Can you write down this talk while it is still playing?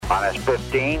Minus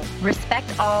 15.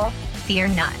 Respect all, fear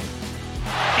none.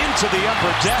 Into the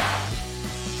upper deck.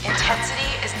 Intensity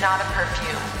is not a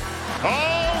perfume.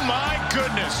 Oh my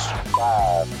goodness.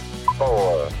 5,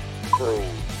 4, 3,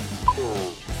 2,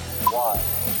 1.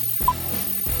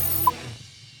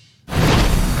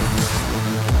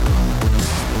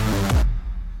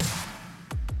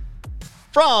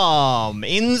 From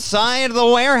inside the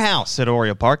warehouse at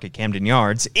Oriole Park at Camden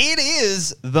Yards, it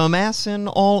is the Masson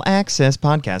All Access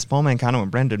Podcast. Paul Mancano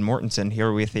and Brendan Mortensen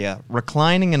here with you,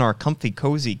 reclining in our comfy,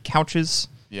 cozy couches.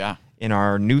 Yeah. In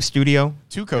our new studio.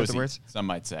 Too cozy, some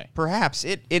might say. Perhaps.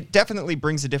 It definitely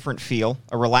brings a different feel,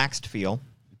 a relaxed feel.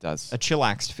 It does. A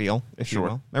chillaxed feel, if you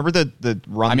will. Remember the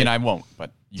run? I mean, I won't,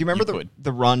 but do you remember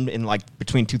the run in like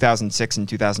between 2006 and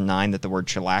 2009 that the word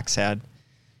chillax had?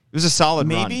 It was a solid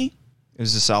run. Maybe? It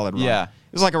was a solid run. Yeah.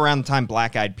 It was like around the time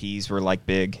Black Eyed Peas were like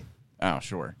big. Oh,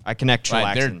 sure. I connect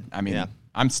chillax.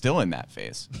 I'm still in that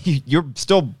phase. You're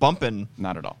still bumping.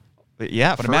 Not at all. But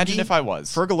yeah. But imagine if I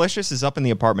was. Fergalicious is up in the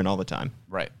apartment all the time.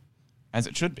 Right. As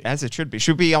it should be. As it should be.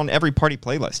 Should be on every party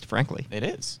playlist, frankly. It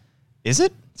is. Is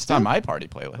it? It's on my party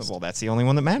playlist. Well, that's the only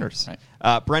one that matters.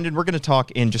 Right. Brendan, we're going to talk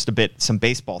in just a bit some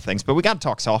baseball things, but we got to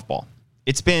talk softball.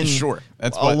 It's been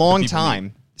That's a long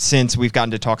time since we've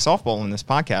gotten to talk softball in this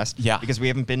podcast. Yeah. Because we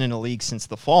haven't been in a league since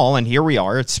the fall, and here we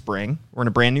are. It's spring. We're in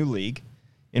a brand new league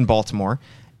in Baltimore,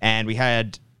 and we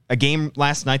had a game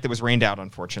last night that was rained out,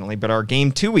 unfortunately, but our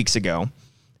game 2 weeks ago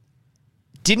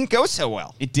didn't go so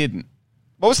well. It didn't.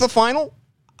 What was the final?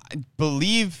 I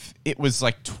believe it was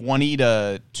like 20-2.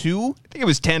 I think it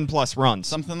was 10-plus runs.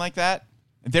 Something like that.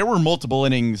 There were multiple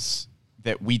innings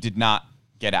that we did not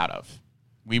get out of.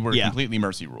 We were completely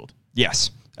mercy ruled.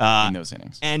 Yes. In those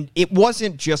innings. And it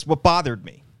wasn't just what bothered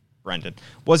me, Brendan,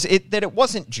 was it that it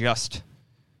wasn't just,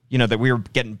 that we were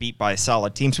getting beat by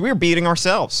solid teams. We were beating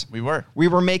ourselves. We were. We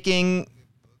were making,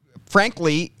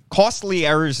 frankly, costly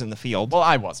errors in the field. Well,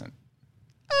 I wasn't.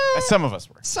 Some of us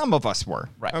were. Some of us were.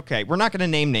 Right. Okay, we're not going to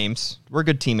name names. We're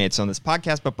good teammates on this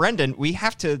podcast. But, Brendan, we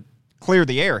have to clear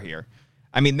the air here.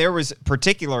 I mean, there was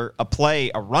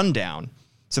a rundown.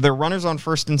 So there are runners on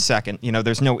first and second.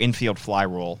 There's no infield fly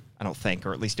rule, I don't think,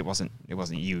 or at least it wasn't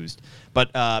used. But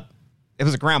it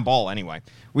was a ground ball anyway.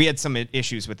 We had some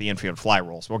issues with the infield fly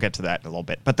rules. We'll get to that in a little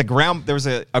bit. But there was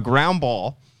a ground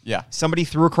ball. Yeah. Somebody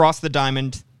threw across the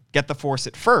diamond, get the force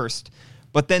at first,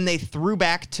 but then they threw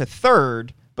back to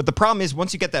third. But the problem is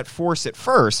once you get that force at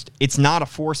first, it's not a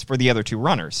force for the other two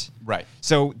runners. Right.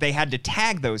 So they had to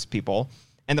tag those people.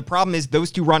 And the problem is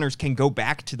those two runners can go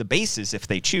back to the bases if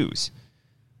they choose.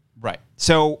 Right.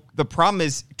 So the problem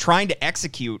is trying to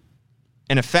execute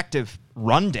an effective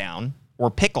rundown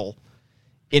or pickle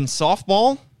in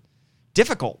softball,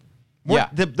 difficult. Yeah.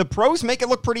 The pros make it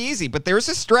look pretty easy, but there's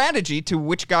a strategy to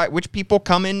which people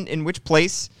come in which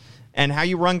place and how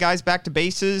you run guys back to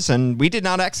bases, and we did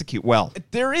not execute well.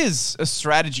 There is a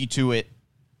strategy to it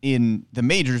in the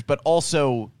majors, but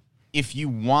also if you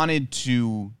wanted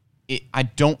to, I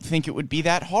don't think it would be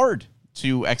that hard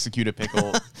to execute a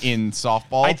pickle in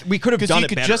softball. We could have done it better.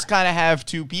 Because you could just kind of have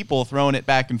two people throwing it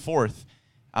back and forth.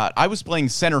 I was playing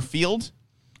center field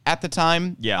at the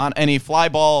time on a fly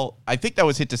ball. I think that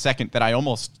was hit to second that I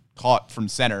almost caught from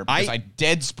center because I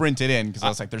dead sprinted in because I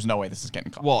was like, there's no way this is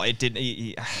getting caught. Well, it did.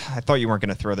 I thought you weren't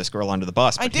going to throw this girl under the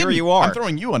bus, but here didn't. you are. I'm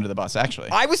throwing you under the bus, actually.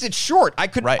 I was at short.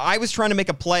 Right. I was trying to make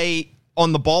a play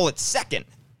on the ball at second,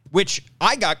 which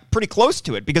I got pretty close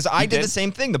to it because I did the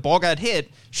same thing. The ball got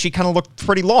hit. She kind of looked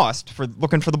pretty lost for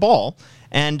looking for the ball,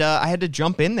 and I had to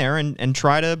jump in there and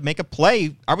try to make a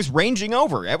play. I was ranging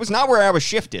over. It was not where I was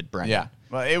shifted, Brent. Yeah.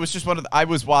 Well, it was just I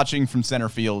was watching from center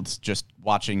field, just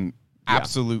watching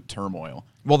absolute turmoil.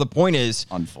 Well, the point is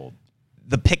unfold.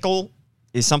 The pickle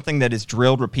is something that is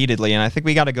drilled repeatedly, and I think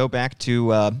we got to go back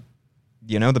to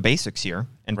the basics here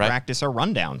and practice our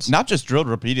rundowns. Not just drilled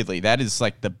repeatedly. That is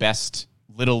like the best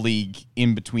little league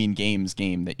in between games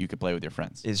game that you could play with your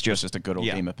friends. It's just a good old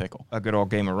game of pickle. A good old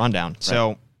game of rundown. Right.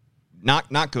 So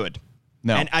not good.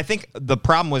 No. And I think the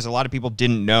problem was a lot of people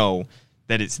didn't know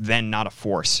that it's then not a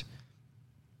force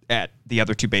at the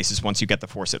other two bases once you get the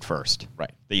force at first.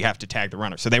 Right. That you have to tag the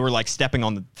runner. So they were like stepping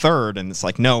on the third, and it's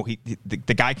like, no,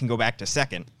 the guy can go back to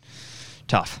second.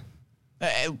 Tough.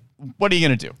 What are you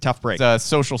going to do? Tough break. It's a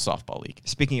social softball league.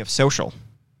 Speaking of social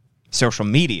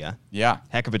media. Yeah.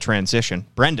 Heck of a transition.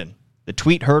 Brendan, the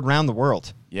tweet heard round the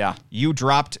world. Yeah. You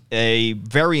dropped a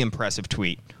very impressive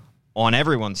tweet on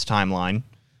everyone's timeline.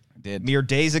 I did. Mere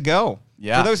days ago.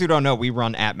 Yeah. For those who don't know, we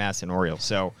run at Masson Orioles.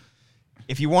 So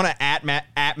if you want to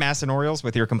at Masson Orioles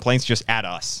with your complaints, just at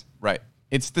us. Right.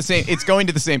 It's the same. It's going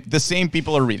to the same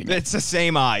people are reading it. It's the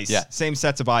same eyes. Yeah. Same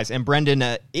sets of eyes. And Brendan,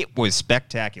 it was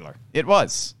spectacular. It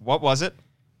was. What was it?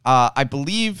 I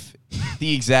believe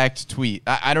the exact tweet.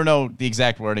 I don't know the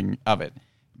exact wording of it,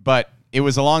 but it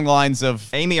was along the lines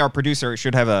of Amy, our producer,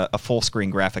 should have a full screen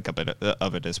graphic of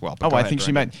it as well. I think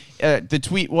she might. The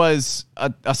tweet was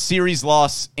a series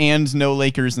loss and no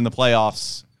Lakers in the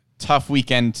playoffs. Tough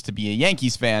weekend to be a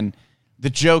Yankees fan. The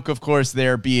joke, of course,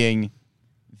 there being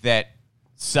that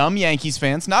some Yankees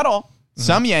fans, not all,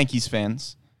 some Yankees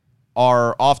fans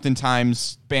are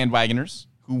oftentimes bandwagoners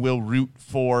who will root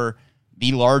for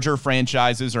the larger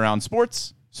franchises around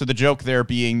sports. So the joke there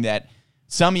being that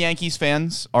some Yankees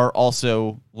fans are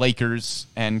also Lakers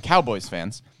and Cowboys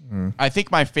fans. I think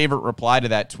my favorite reply to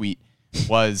that tweet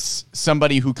was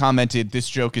somebody who commented, "This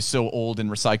joke is so old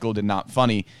and recycled and not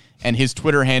funny." And his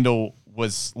Twitter handle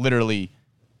was literally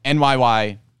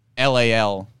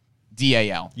NYYLALDAL.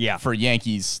 Yeah. For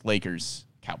Yankees, Lakers,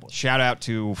 Cowboys. Shout out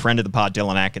to friend of the pod,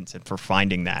 Dylan Atkinson, for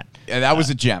finding that. Yeah, that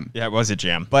was a gem. Yeah, it was a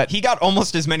gem. But he got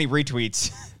almost as many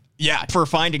retweets yeah, for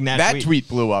finding that tweet. That tweet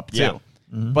blew up, too. Yeah.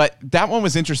 Mm-hmm. But that one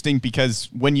was interesting because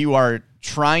when you are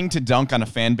trying to dunk on a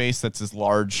fan base that's as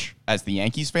large as the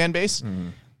Yankees fan base,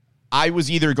 I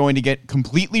was either going to get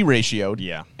completely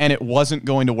ratioed and it wasn't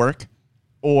going to work,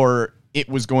 or it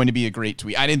was going to be a great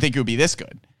tweet. I didn't think it would be this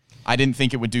good. I didn't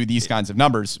think it would do these kinds of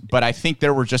numbers, but I think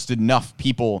there were just enough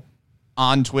people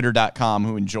on Twitter.com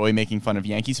who enjoy making fun of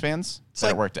Yankees fans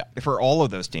that it worked out. For all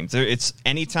of those teams. It's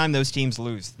anytime those teams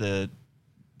lose, the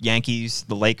Yankees,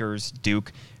 the Lakers,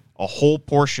 Duke, a whole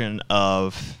portion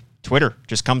of Twitter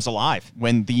just comes alive.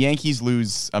 When the Yankees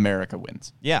lose, America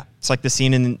wins. Yeah. It's like the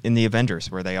scene in the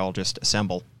Avengers where they all just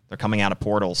assemble. They're coming out of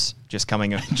portals, just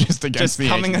coming just against the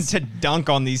coming Yankees. to dunk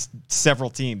on these several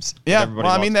teams. Yeah, well,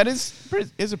 I mean, that is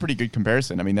a pretty good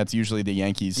comparison. I mean, that's usually the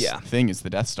Yankees thing is the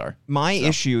Death Star. My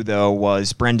issue, though,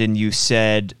 was, Brendan, you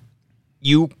said,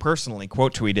 you personally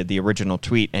quote tweeted the original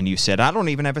tweet, and you said, I don't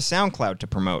even have a SoundCloud to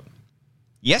promote.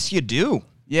 Yes, you do.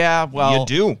 Yeah, well. You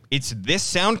do. It's this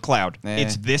SoundCloud.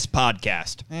 It's this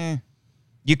podcast.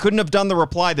 You couldn't have done the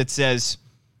reply that says,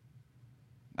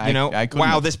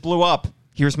 wow, this blew up.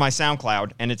 Here's my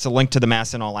SoundCloud, and it's a link to the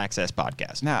Mass and All Access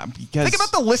podcast. Nah, because think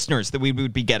about the listeners that we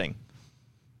would be getting.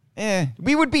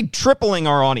 We would be tripling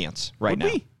our audience right now.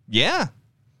 We? Yeah.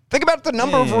 Think about the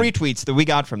number of retweets that we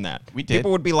got from that. We did.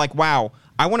 People would be like, wow,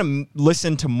 I want to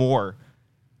listen to more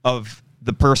of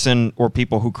the person or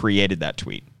people who created that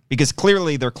tweet. Because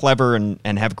clearly they're clever and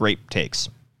have great takes.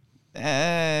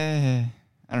 I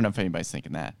don't know if anybody's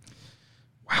thinking that.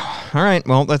 Wow. All right.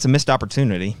 Well, that's a missed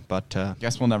opportunity, but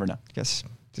guess we'll never know. Guess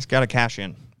just got to cash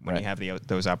in when you have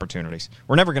those opportunities.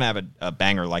 We're never going to have a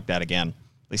banger like that again,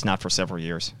 at least not for several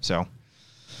years. So,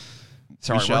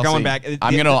 sorry, we're going back.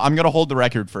 I'm gonna hold the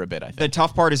record for a bit. I think the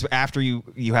tough part is after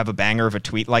you have a banger of a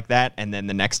tweet like that, and then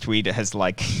the next tweet has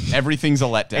like everything's a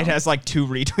letdown. It has like 2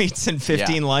 retweets and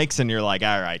 15 likes, and you're like,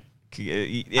 all right.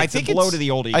 It's a blow to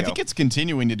the old ego. I think it's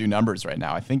continuing to do numbers right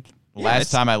now. I think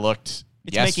last time I looked.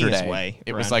 It's yesterday, making its way.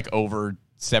 It was like over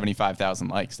 75,000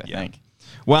 likes, I think.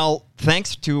 Well,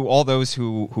 thanks to all those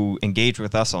who engage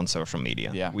with us on social media.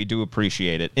 Yeah. We do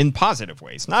appreciate it in positive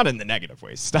ways, not in the negative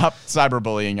ways. Stop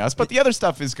cyberbullying us, but the other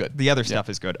stuff is good. The other stuff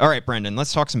is good. All right, Brendan,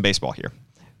 let's talk some baseball here.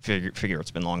 Figure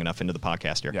it's been long enough into the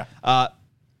podcast here. Yeah.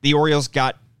 The Orioles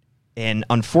got an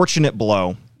unfortunate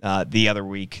blow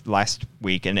last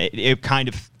week, and it kind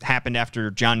of happened after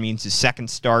John Means' second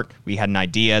start. We had an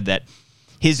idea that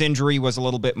his injury was a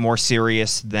little bit more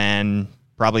serious than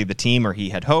probably the team or he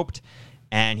had hoped,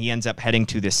 and he ends up heading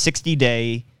to the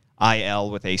 60-day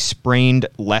IL with a strained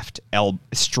left elbow.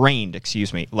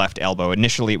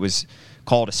 Initially, it was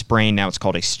called a sprain. Now it's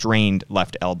called a strained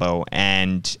left elbow,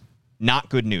 and not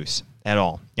good news at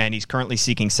all. And he's currently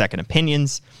seeking second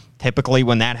opinions. Typically,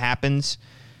 when that happens,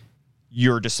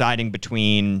 you're deciding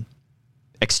between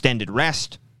extended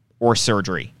rest or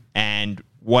surgery, and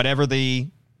whatever the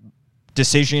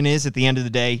decision is at the end of the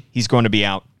day, he's going to be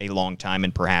out a long time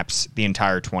and perhaps the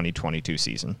entire 2022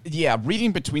 season. Yeah,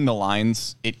 reading between the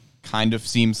lines, it kind of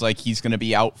seems like he's going to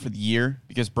be out for the year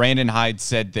because Brandon Hyde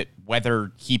said that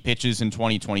whether he pitches in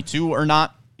 2022 or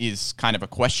not is kind of a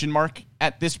question mark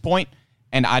at this point,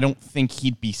 and I don't think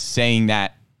he'd be saying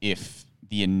that if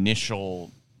the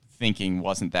initial thinking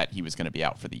wasn't that he was going to be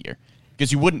out for the year,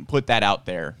 because you wouldn't put that out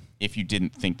there if you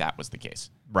didn't think that was the case.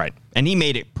 Right. And he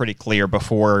made it pretty clear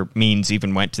before Means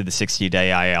even went to the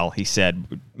 60-day IL. He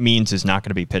said Means is not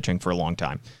going to be pitching for a long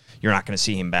time. You're not going to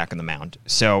see him back on the mound.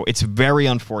 So it's very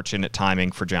unfortunate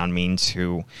timing for John Means,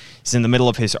 who is in the middle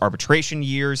of his arbitration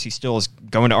years. He still is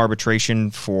going to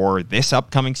arbitration for this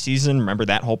upcoming season. Remember,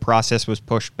 that whole process was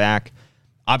pushed back.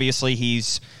 Obviously,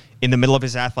 he's in the middle of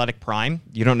his athletic prime.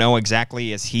 You don't know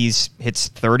exactly, as hits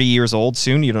 30 years old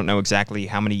soon, you don't know exactly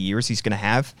how many years he's going to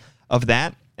have of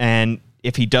that. And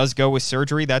if he does go with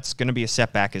surgery, that's going to be a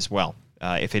setback as well.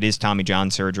 If it is Tommy John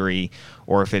surgery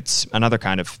or if it's another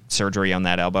kind of surgery on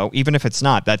that elbow, even if it's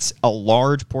not, that's a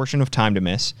large portion of time to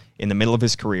miss in the middle of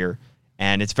his career.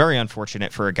 And it's very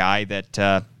unfortunate for a guy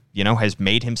that, has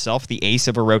made himself the ace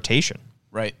of a rotation.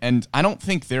 Right. And I don't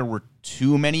think there were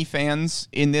too many fans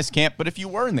in this camp, but if you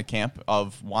were in the camp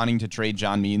of wanting to trade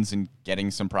John Means and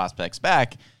getting some prospects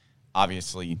back,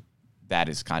 obviously that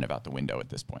is kind of out the window at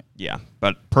this point. Yeah.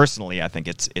 But personally, I think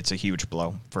it's a huge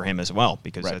blow for him as well,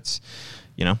 because it's,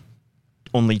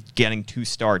 only getting 2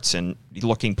 starts and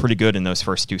looking pretty good in those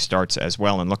first 2 starts as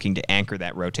well, and looking to anchor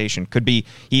that rotation.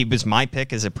 He was my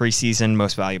pick as a preseason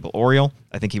most valuable Oriole.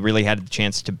 I think he really had the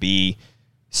chance to be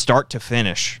start to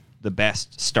finish the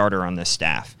best starter on this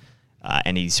staff,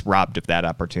 and he's robbed of that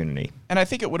opportunity. And I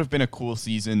think it would have been a cool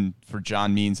season for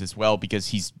John Means as well, because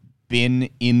he's been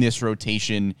in this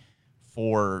rotation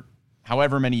for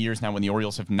however many years now when the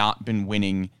Orioles have not been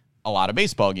winning a lot of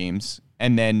baseball games.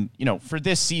 And then, for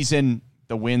this season,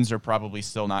 the wins are probably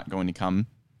still not going to come,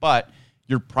 but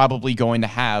you're probably going to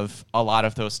have a lot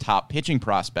of those top pitching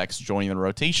prospects joining the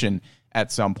rotation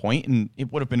at some point, and it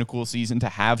would have been a cool season to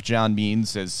have John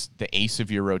Means as the ace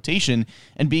of your rotation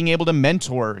and being able to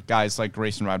mentor guys like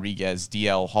Grayson Rodriguez,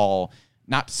 DL Hall.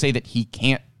 Not to say that he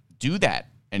can't do that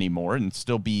anymore and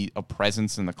still be a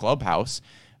presence in the clubhouse,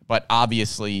 but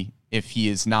obviously if he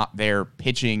is not there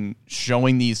pitching,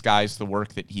 showing these guys the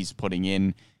work that he's putting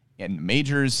in the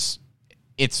majors,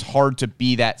 it's hard to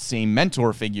be that same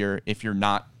mentor figure if you're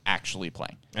not actually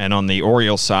playing. And on the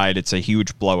Orioles side, it's a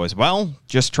huge blow as well.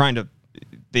 Just trying to...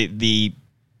 The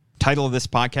title of this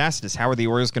podcast is How Are the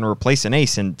Orioles Going to Replace an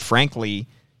Ace? And frankly,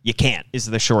 you can't, is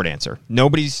the short answer.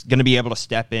 Nobody's going to be able to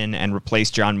step in and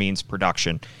replace John Means'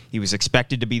 production. He was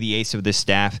expected to be the ace of this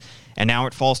staff, and now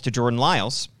it falls to Jordan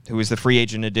Lyles, who is the free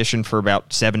agent addition for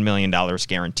about $7 million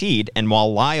guaranteed. And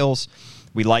while Lyles...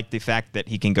 we like the fact that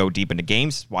he can go deep into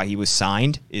games. Why he was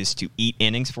signed is to eat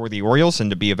innings for the Orioles and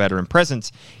to be a veteran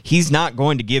presence. He's not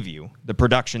going to give you the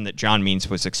production that John Means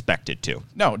was expected to.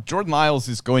 No, Jordan Lyles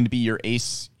is going to be your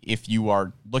ace if you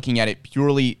are looking at it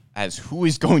purely as who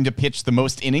is going to pitch the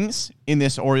most innings in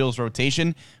this Orioles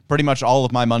rotation. Pretty much all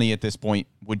of my money at this point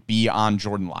would be on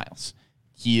Jordan Lyles.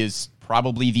 He is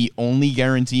probably the only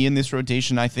guarantee in this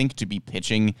rotation, I think, to be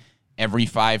pitching every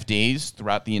 5 days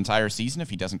throughout the entire season if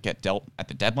he doesn't get dealt at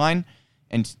the deadline.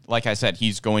 And like I said,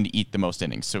 he's going to eat the most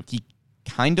innings. So he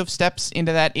kind of steps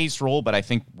into that ace role, but I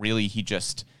think really he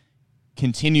just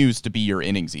continues to be your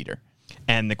innings eater.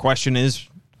 And the question is,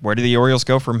 where do the Orioles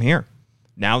go from here?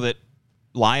 Now that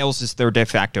Lyles is their de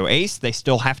facto ace, they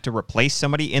still have to replace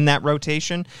somebody in that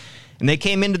rotation. And they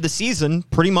came into the season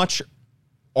pretty much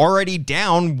already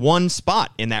down 1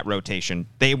 spot in that rotation.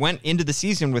 They went into the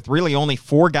season with really only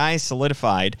 4 guys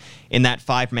solidified in that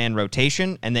 5-man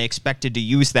rotation, and they expected to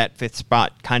use that 5th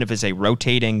spot kind of as a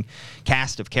rotating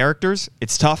cast of characters.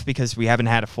 It's tough because we haven't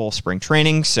had a full spring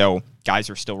training, so guys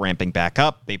are still ramping back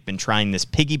up. They've been trying this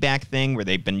piggyback thing where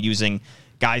they've been using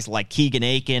guys like Keegan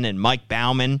Aiken and Mike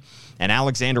Baumann and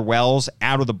Alexander Wells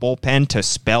out of the bullpen to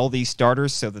spell these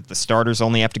starters so that the starters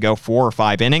only have to go 4 or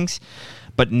 5 innings.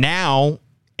 But now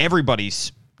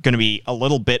everybody's going to be a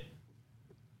little bit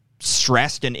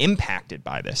stressed and impacted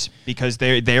by this because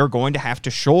they're going to have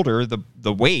to shoulder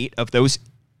the weight of those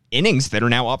innings that are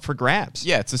now up for grabs.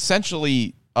 Yeah, it's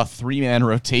essentially a 3-man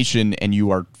rotation, and you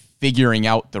are figuring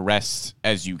out the rest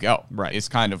as you go. Right. Is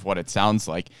kind of what it sounds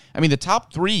like. I mean, the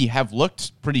top 3 have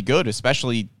looked pretty good,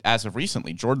 especially as of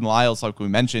recently. Jordan Lyles, like we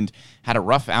mentioned, had a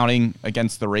rough outing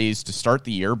against the Rays to start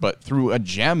the year, but threw a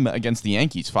gem against the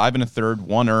Yankees. 5 1/3,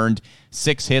 1 earned,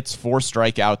 6 hits, 4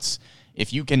 strikeouts.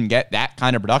 If you can get that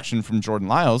kind of production from Jordan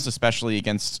Lyles, especially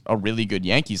against a really good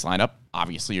Yankees lineup,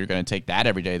 obviously you're going to take that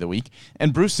every day of the week.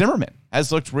 And Bruce Zimmerman has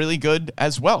looked really good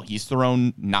as well. He's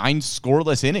thrown 9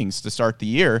 scoreless innings to start the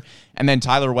year. And then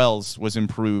Tyler Wells was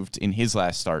improved in his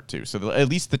last start too. So at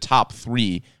least the top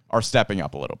 3 are stepping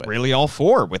up a little bit. Really all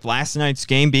 4, with last night's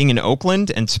game being in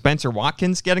Oakland and Spencer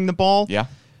Watkins getting the ball. Yeah.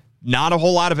 Not a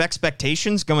whole lot of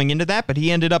expectations going into that, but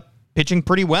he ended up pitching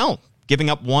pretty well, giving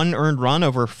up 1 earned run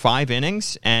over 5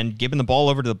 innings and giving the ball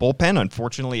over to the bullpen.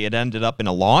 Unfortunately, it ended up in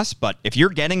a loss. But if you're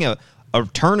getting a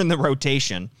turn in the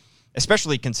rotation,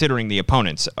 especially considering the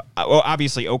opponents,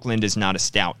 obviously Oakland is not a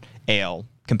stout AL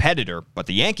competitor, but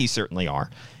the Yankees certainly are.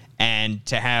 And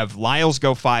to have Lyles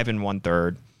go 5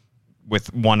 1/3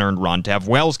 with 1 earned run, to have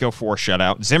Wells go 4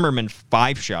 shutout, Zimmerman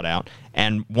 5 shutout,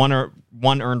 and one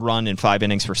earned run in 5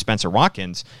 innings for Spencer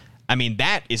Watkins, I mean,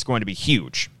 that is going to be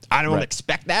huge. I don't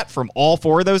expect that from all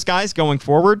 4 of those guys going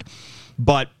forward,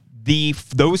 but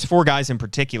those 4 guys in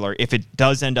particular, if it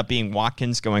does end up being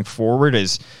Watkins going forward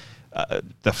as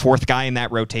the 4th guy in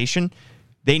that rotation,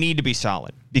 they need to be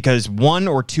solid because 1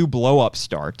 or 2 blow-up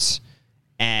starts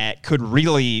could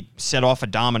really set off a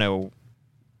domino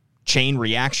chain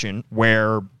reaction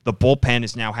where the bullpen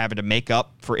is now having to make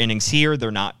up for innings here.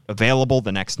 They're not available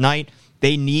the next night.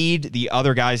 They need the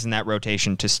other guys in that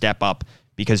rotation to step up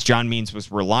because John Means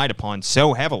was relied upon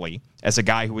so heavily as a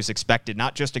guy who was expected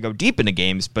not just to go deep into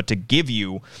games, but to give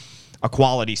you a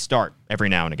quality start every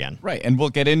now and again. Right, and we'll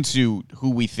get into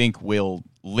who we think will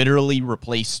literally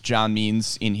replace John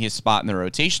Means in his spot in the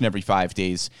rotation every 5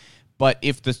 days. But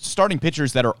if the starting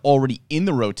pitchers that are already in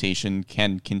the rotation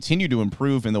can continue to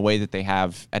improve in the way that they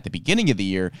have at the beginning of the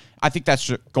year, I think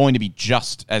that's going to be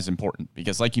just as important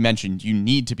because, like you mentioned, you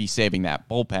need to be saving that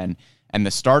bullpen, and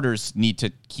the starters need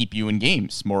to keep you in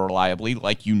games more reliably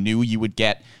like you knew you would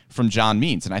get from John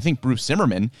Means. And I think Bruce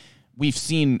Zimmerman, we've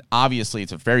seen, obviously,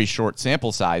 it's a very short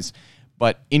sample size,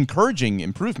 but encouraging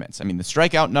improvements. I mean, the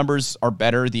strikeout numbers are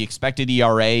better. The expected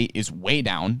ERA is way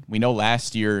down. We know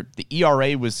last year the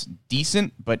ERA was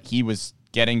decent, but he was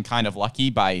getting kind of lucky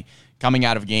by coming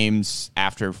out of games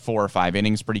after 4 or 5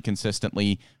 innings pretty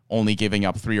consistently, only giving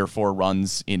up 3 or 4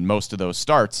 runs in most of those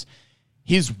starts.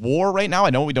 His WAR right now,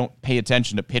 I know we don't pay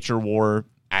attention to pitcher WAR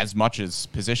as much as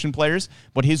position players,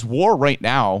 but his WAR right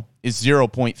now is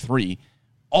 0.3.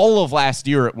 All of last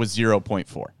year, it was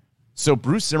 0.4. So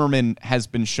Bruce Zimmerman has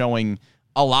been showing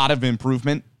a lot of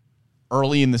improvement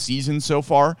early in the season so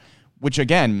far, which,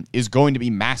 again, is going to be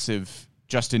massive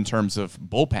just in terms of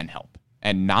bullpen help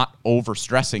and not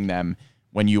overstressing them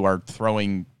when you are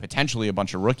throwing potentially a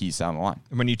bunch of rookies down the line.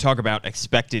 When you talk about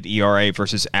expected ERA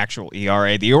versus actual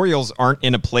ERA, the Orioles aren't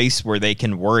in a place where they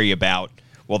can worry about,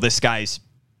 well, this guy's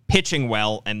pitching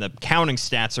well and the counting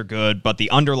stats are good, but the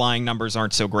underlying numbers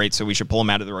aren't so great, so we should pull him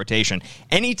out of the rotation.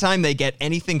 Anytime they get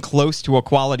anything close to a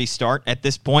quality start at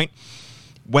this point,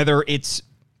 whether it's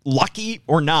lucky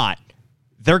or not,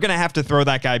 they're going to have to throw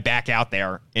that guy back out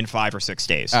there in 5 or 6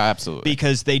 days. Absolutely.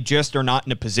 Because they just are not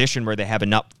in a position where they have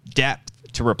enough depth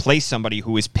to replace somebody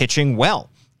who is pitching well,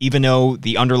 even though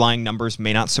the underlying numbers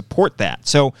may not support that.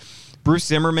 So Bruce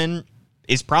Zimmerman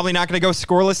is probably not going to go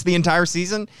scoreless the entire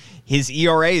season. His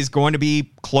ERA is going to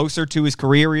be closer to his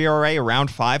career ERA, around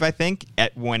 5, I think,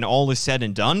 when all is said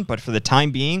and done. But for the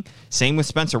time being, same with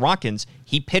Spencer Watkins,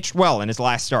 he pitched well in his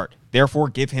last start. Therefore,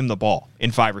 give him the ball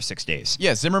in 5 or 6 days.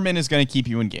 Yeah, Zimmerman is going to keep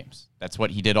you in games. That's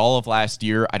what he did all of last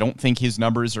year. I don't think his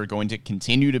numbers are going to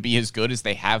continue to be as good as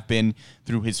they have been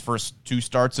through his first 2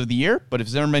 starts of the year. But if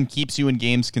Zimmerman keeps you in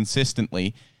games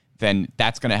consistently, then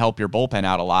that's going to help your bullpen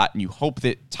out a lot. And you hope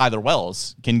that Tyler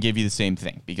Wells can give you the same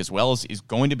thing because Wells is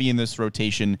going to be in this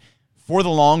rotation for the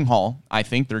long haul. I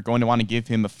think they're going to want to give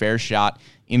him a fair shot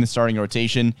in the starting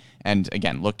rotation. And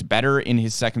again, looked better in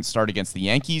his second start against the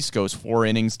Yankees, goes 4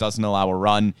 innings, doesn't allow a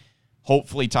run.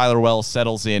 Hopefully Tyler Wells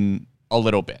settles in a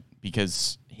little bit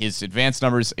because his advanced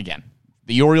numbers, again,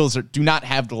 the Orioles do not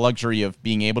have the luxury of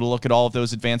being able to look at all of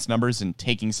those advanced numbers and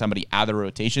taking somebody out of the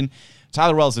rotation.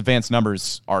 Tyler Wells' advanced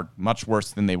numbers are much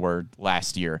worse than they were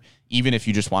last year. Even if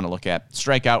you just want to look at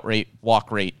strikeout rate,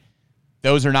 walk rate,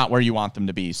 those are not where you want them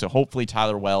to be. So hopefully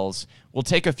Tyler Wells will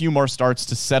take a few more starts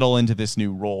to settle into this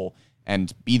new role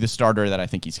and be the starter that I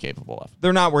think he's capable of.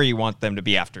 They're not where you want them to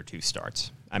be after 2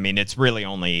 starts. I mean, it's really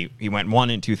only, he went 1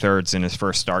 2/3 in his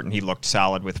first start, and he looked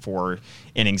solid with 4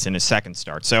 innings in his second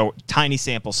start. So tiny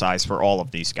sample size for all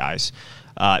of these guys.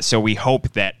 So we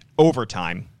hope that over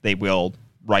time they will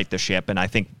right the ship, and I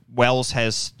think Wells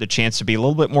has the chance to be a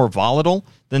little bit more volatile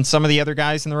than some of the other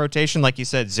guys in the rotation. Like you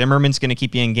said, Zimmerman's going to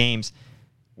keep you in games.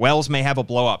 Wells may have a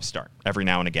blow-up start every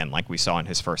now and again, like we saw in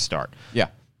his first start. Yeah.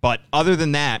 But other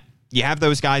than that, you have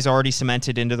those guys already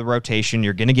cemented into the rotation.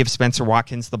 You're going to give Spencer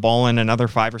Watkins the ball in another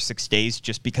 5 or 6 days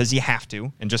just because you have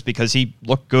to, and just because he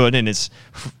looked good in his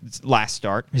last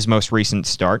start, his most recent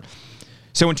start.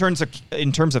 So in terms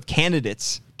of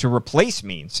candidates to replace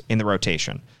Means in the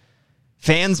rotation,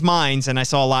 fans' minds, and I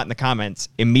saw a lot in the comments,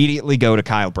 immediately go to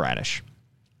Kyle Bradish.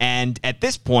 And at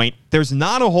this point, there's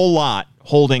not a whole lot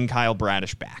holding Kyle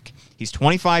Bradish back. He's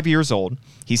 25 years old.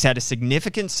 He's had a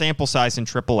significant sample size in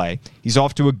AAA. He's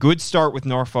off to a good start with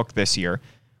Norfolk this year.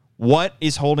 What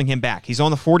is holding him back? He's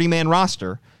on the 40-man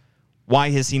roster.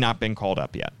 Why has he not been called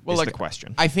up yet? Well, is the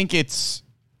question. I think it's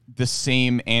the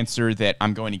same answer that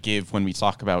I'm going to give when we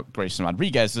talk about Grayson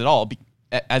Rodriguez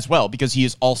as well, because he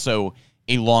is also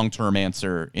a long-term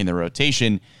answer in the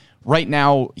rotation. Right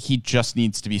now, he just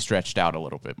needs to be stretched out a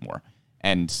little bit more.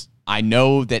 And I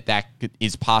know that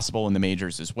is possible in the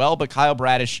majors as well, but Kyle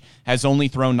Bradish has only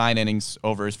thrown 9 innings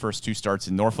over his first 2 starts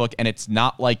in Norfolk, and it's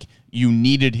not like you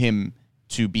needed him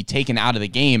to be taken out of the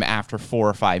game after 4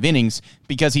 or 5 innings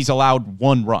because he's allowed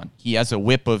 1 run. He has a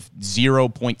whip of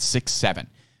 0.67.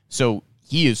 So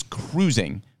he is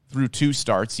cruising through 2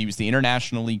 starts. He was the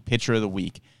International League Pitcher of the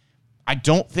Week. I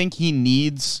don't think he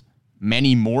needs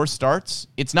many more starts.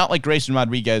 It's not like Grayson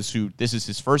Rodriguez, who this is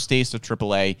his first taste of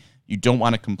AAA. You don't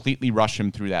want to completely rush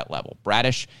him through that level.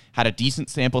 Bradish had a decent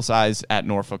sample size at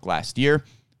Norfolk last year,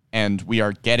 and we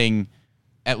are getting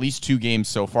at least 2 games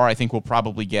so far. I think we'll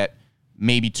probably get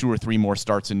maybe 2 or 3 more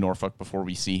starts in Norfolk before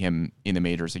we see him in the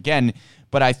majors again.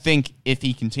 But I think if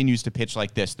he continues to pitch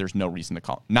like this, there's no reason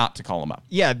not to call him up.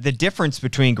 Yeah, the difference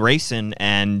between Grayson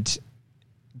and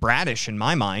Bradish, in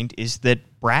my mind, is that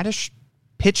Bradish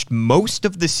pitched most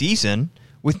of the season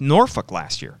with Norfolk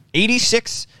last year.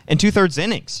 86 2/3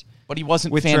 innings. But he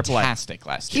wasn't fantastic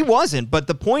last year. He wasn't, but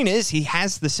the point is he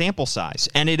has the sample size,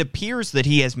 and it appears that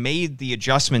he has made the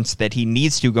adjustments that he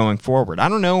needs to going forward. I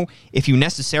don't know if you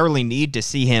necessarily need to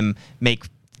see him make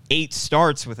 8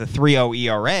 starts with a 3.0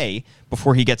 ERA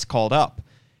before he gets called up.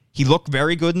 He looked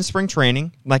very good in spring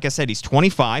training. Like I said, he's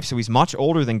 25, so he's much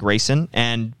older than Grayson,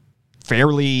 and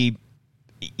fairly...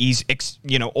 He's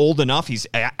old enough. He's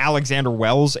Alexander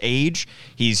Wells' age.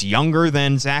 He's younger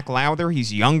than Zach Lowther.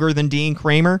 He's younger than Dean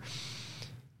Kramer.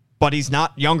 But he's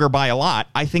not younger by a lot.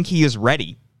 I think he is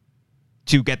ready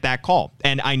to get that call.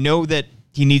 And I know that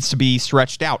he needs to be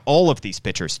stretched out. All of these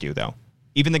pitchers do, though.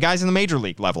 Even the guys in the major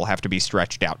league level have to be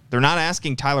stretched out. They're not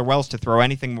asking Tyler Wells to throw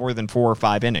anything more than 4 or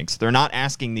 5 innings. They're not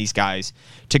asking these guys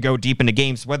to go deep into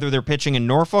games, whether they're pitching in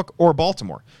Norfolk or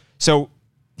Baltimore. So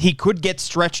he could get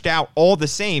stretched out all the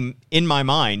same, in my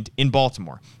mind, in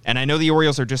Baltimore. And I know the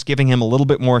Orioles are just giving him a little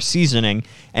bit more seasoning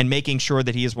and making sure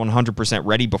that he is 100%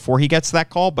 ready before he gets that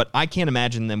call, but I can't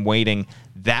imagine them waiting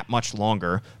that much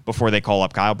longer before they call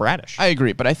up Kyle Bradish. I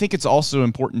agree, but I think it's also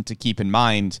important to keep in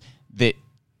mind that,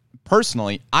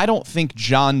 personally, I don't think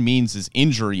John Means'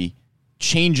 injury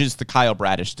changes the Kyle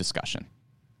Bradish discussion.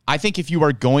 I think if you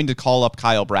are going to call up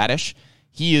Kyle Bradish,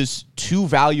 he is too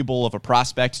valuable of a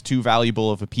prospect, too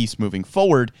valuable of a piece moving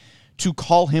forward to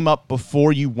call him up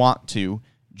before you want to,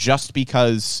 just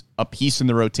because a piece in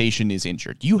the rotation is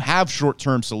injured. You have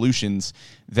short-term solutions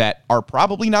that are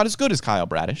probably not as good as Kyle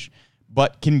Bradish,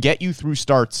 but can get you through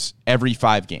starts every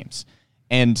 5 games.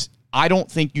 And I don't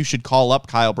think you should call up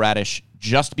Kyle Bradish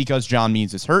just because John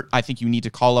Means is hurt. I think you need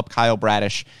to call up Kyle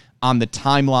Bradish on the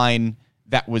timeline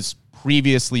that was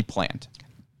previously planned.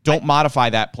 Don't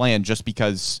modify that plan just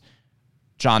because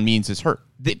John Means is hurt.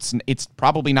 It's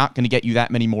probably not going to get you that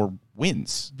many more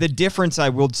wins. The difference, I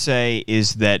will say,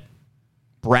 is that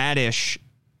Bradish,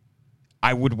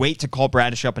 I would wait to call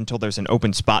Bradish up until there's an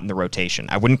open spot in the rotation.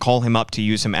 I wouldn't call him up to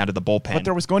use him out of the bullpen. But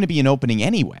there was going to be an opening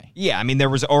anyway. Yeah, I mean,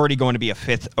 there was already going to be a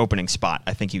 5th opening spot,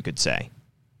 I think you could say.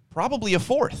 Probably a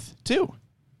 4th, too.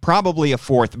 Probably a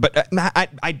 4th, but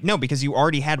I know, because you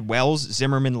already had Wells,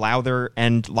 Zimmerman, Lowther,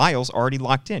 and Lyles already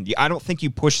locked in. I don't think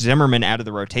you push Zimmerman out of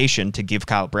the rotation to give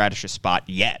Kyle Bradish a spot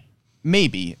yet.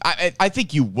 Maybe. I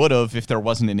think you would have if there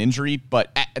wasn't an injury, but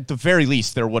at the very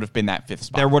least, there would have been that 5th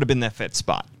spot. There would have been that 5th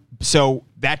spot. So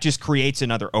that just creates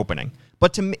another opening.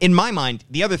 But in my mind,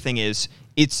 the other thing is,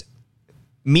 it's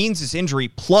Means' injury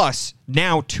plus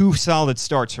now 2 solid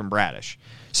starts from Bradish.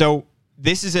 So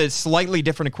this is a slightly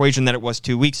different equation than it was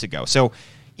 2 weeks ago. So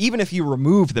even if you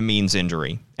remove the Means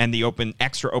injury and the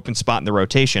extra open spot in the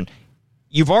rotation,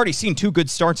 you've already seen 2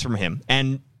 good starts from him.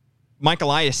 And Mike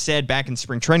Elias said back in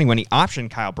spring training when he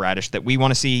optioned Kyle Bradish that we want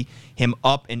to see him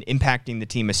up and impacting the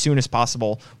team as soon as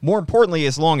possible, more importantly,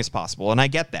 as long as possible. And I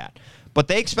get that. But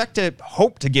they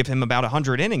hope to give him about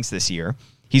 100 innings this year.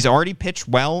 He's already pitched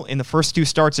well in the first 2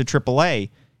 starts at AAA.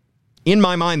 In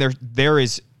my mind, there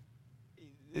is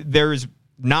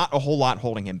not a whole lot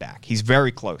holding him back. He's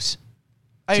very close.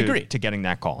 I agree to getting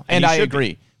that call. And I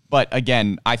agree. But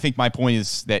again, I think my point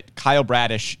is that Kyle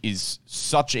Bradish is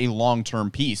such a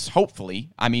long-term piece, hopefully.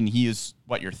 I mean, he is,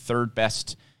 your 3rd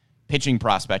best pitching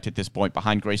prospect at this point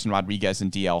behind Grayson Rodriguez and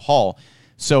DL Hall.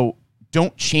 So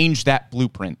don't change that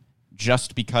blueprint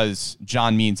just because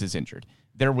John Means is injured.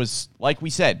 There was, like we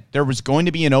said, there was going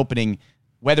to be an opening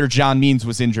whether John Means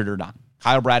was injured or not.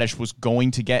 Kyle Bradish was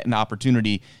going to get an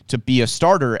opportunity to be a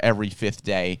starter every 5th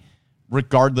day,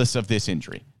 regardless of this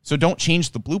injury. So don't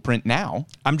change the blueprint now.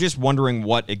 I'm just wondering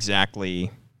what exactly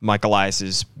Mike Elias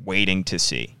is waiting to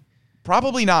see.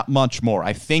 Probably not much more.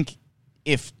 I think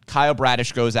if Kyle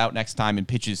Bradish goes out next time and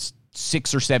pitches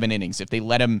 6 or 7 innings, if they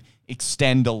let him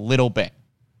extend a little bit,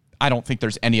 I don't think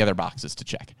there's any other boxes to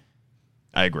check.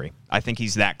 I agree. I think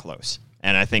he's that close.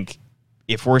 And I think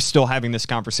if we're still having this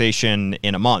conversation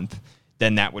in a month,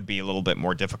 then that would be a little bit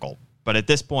more difficult. But at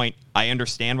this point, I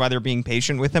understand why they're being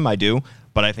patient with him. I do.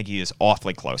 But I think he is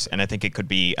awfully close. And I think it could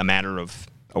be a matter of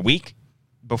a week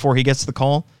before he gets the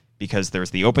call, because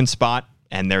there's the open spot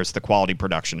and there's the quality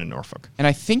production in Norfolk. And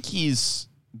I think he's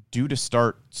due to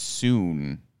start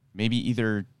soon, maybe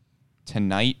either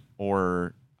tonight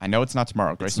or I know it's not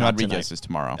tomorrow. Grayson Rodriguez is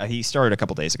tomorrow. He started a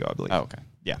couple days ago, I believe. Oh, okay.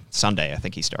 Yeah, Sunday, I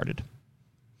think he started.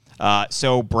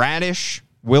 So Bradish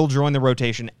will join the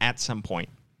rotation at some point,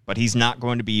 but he's not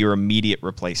going to be your immediate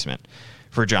replacement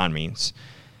for John Means.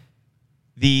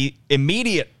 The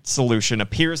immediate solution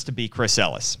appears to be Chris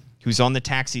Ellis, who's on the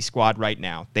taxi squad right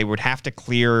now. They would have to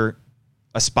clear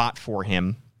a spot for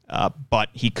him, but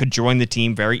he could join the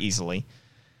team very easily.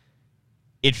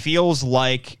 It feels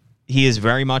like he is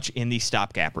very much in the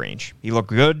stopgap range. He looked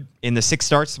good in the 6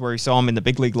 starts where he saw him in the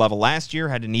big league level last year,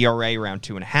 had an ERA around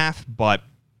 2.5, but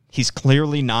he's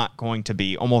clearly not going to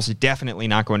be, almost definitely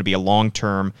not going to be a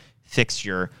long-term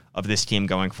fixture of this team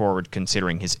going forward,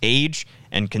 considering his age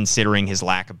and considering his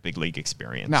lack of big league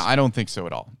experience. No, I don't think so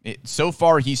at all. So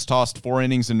far, he's tossed 4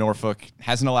 innings in Norfolk,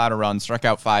 hasn't allowed a run, struck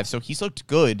out 5, so he's looked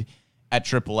good at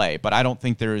AAA, but I don't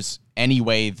think there's any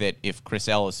way that if Chris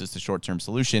Ellis is the short-term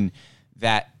solution,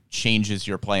 that changes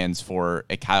your plans for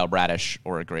a Kyle Bradish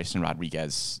or a Grayson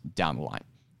Rodriguez down the line.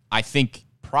 I think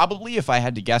probably, if I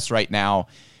had to guess right now,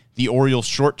 the Orioles'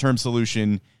 short-term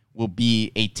solution will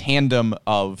be a tandem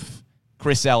of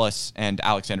Chris Ellis and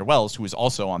Alexander Wells, who is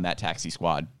also on that taxi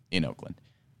squad in Oakland.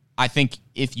 I think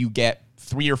if you get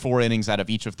 3 or 4 innings out of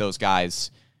each of those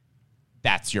guys,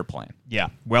 that's your plan. Yeah.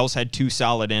 Wells had 2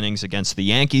 solid innings against the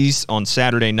Yankees on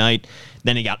Saturday night.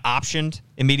 Then he got optioned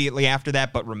immediately after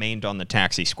that, but remained on the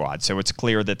taxi squad. So it's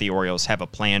clear that the Orioles have a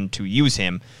plan to use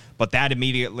him. But that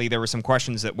immediately, there were some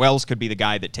questions that Wells could be the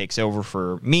guy that takes over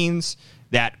for Means.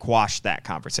 That quashed that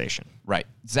conversation. Right.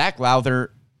 Zach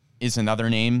Lowther is another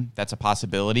name that's a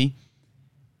possibility.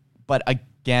 But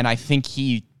again, I think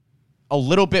he a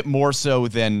little bit more so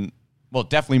than, well,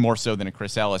 definitely more so than a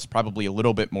Chris Ellis, probably a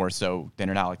little bit more so than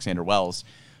an Alexander Wells,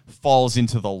 falls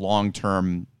into the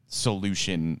long-term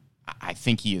solution. I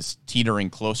think he is teetering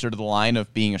closer to the line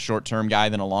of being a short-term guy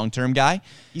than a long-term guy.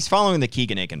 He's following the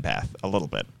Keegan Aiken path a little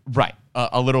bit. Right.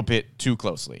 A little bit too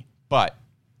closely. But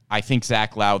I think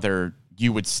Zach Lowther,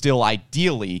 you would still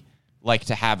ideally like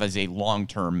to have as a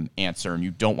long-term answer, and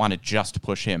you don't want to just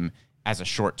push him as a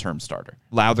short-term starter.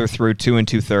 Lowther threw 2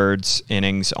 2/3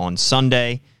 innings on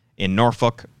Sunday in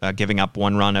Norfolk, giving up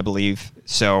 1 run, I believe.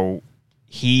 So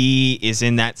he is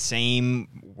in that same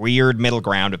weird middle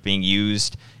ground of being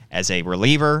used as a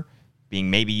reliever,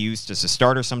 being maybe used as a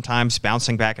starter sometimes,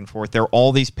 bouncing back and forth. There are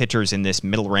all these pitchers in this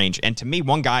middle range. And to me,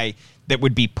 one guy that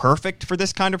would be perfect for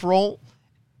this kind of role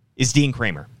is Dean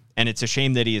Kramer. And it's a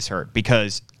shame that he is hurt,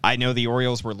 because I know the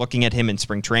Orioles were looking at him in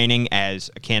spring training as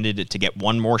a candidate to get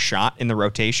one more shot in the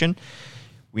rotation.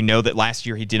 We know that last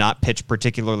year he did not pitch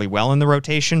particularly well in the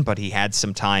rotation, but he had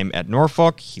some time at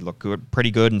Norfolk. He looked good,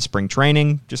 pretty good in spring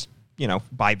training. Just,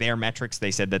 by their metrics,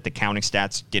 they said that the counting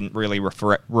stats didn't really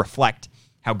reflect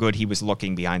how good he was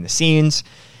looking behind the scenes.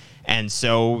 And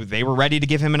so they were ready to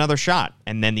give him another shot.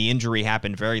 And then the injury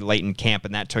happened very late in camp,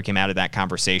 and that took him out of that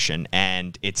conversation.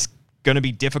 And it's going to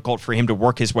be difficult for him to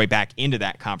work his way back into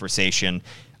that conversation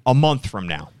a month from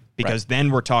now, because then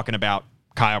we're talking about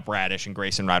Kyle Bradish and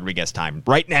Grayson Rodriguez time.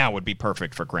 Right now would be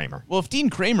perfect for Kramer. Well, if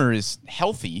Dean Kramer is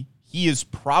healthy, he is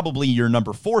probably your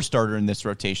number 4 starter in this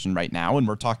rotation right now, and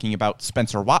we're talking about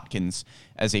Spencer Watkins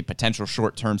as a potential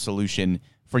short-term solution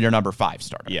for your number 5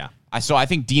 starter. Yeah. So I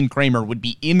think Dean Kramer would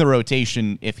be in the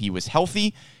rotation if he was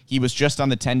healthy. He was just on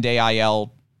the 10-day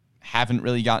IL. Haven't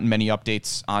really gotten many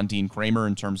updates on Dean Kramer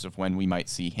in terms of when we might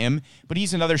see him, but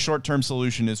he's another short-term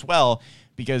solution as well,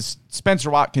 because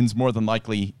Spencer Watkins more than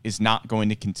likely is not going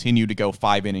to continue to go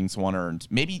 5 innings, 1 earned.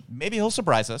 Maybe he'll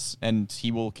surprise us, and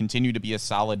he will continue to be a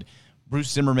solid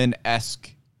Bruce Zimmerman-esque,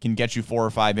 can get you 4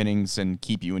 or 5 innings and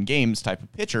keep you in games type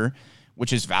of pitcher,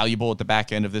 which is valuable at the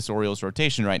back end of this Orioles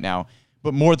rotation right now.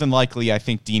 But more than likely, I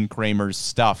think Dean Kramer's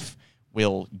stuff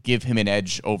will give him an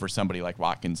edge over somebody like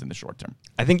Watkins in the short term.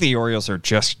 I think the Orioles are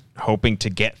just hoping to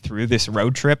get through this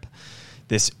road trip,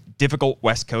 this difficult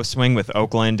West Coast swing with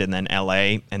Oakland and then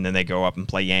LA, and then they go up and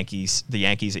play the Yankees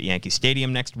at Yankee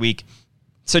Stadium next week.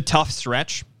 It's a tough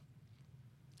stretch.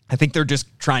 I think they're just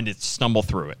trying to stumble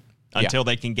through it until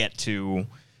they can get to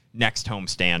next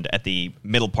homestand at the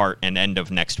middle part and end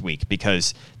of next week,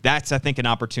 because that's, I think, an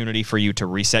opportunity for you to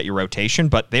reset your rotation,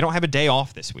 but they don't have a day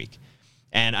off this week.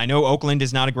 And I know Oakland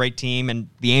is not a great team, and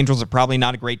the Angels are probably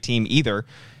not a great team either.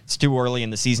 It's too early in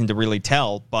the season to really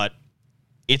tell, but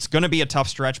it's going to be a tough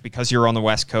stretch because you're on the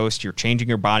West Coast. You're changing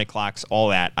your body clocks, all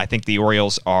that. I think the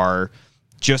Orioles are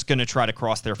just going to try to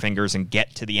cross their fingers and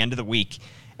get to the end of the week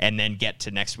and then get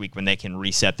to next week when they can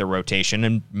reset their rotation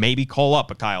and maybe call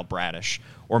up a Kyle Bradish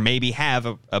or maybe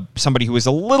have somebody who is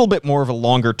a little bit more of a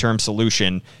longer-term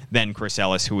solution than Chris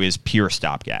Ellis, who is pure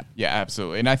stopgap. Yeah,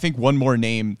 absolutely. And I think one more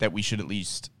name that we should at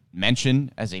least mention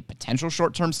as a potential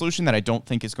short-term solution that I don't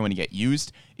think is going to get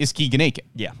used is Keegan Aiken,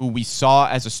 who we saw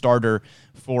as a starter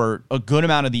for a good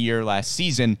amount of the year last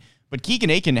season. But Keegan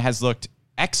Aiken has looked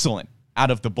excellent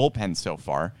out of the bullpen so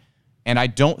far, and I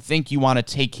don't think you want to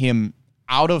take him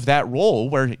out of that role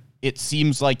where it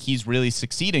seems like he's really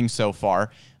succeeding so far.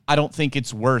 I don't think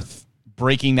it's worth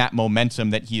breaking that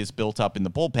momentum that he has built up in the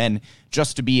bullpen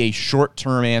just to be a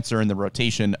short-term answer in the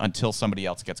rotation until somebody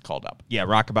else gets called up. Yeah,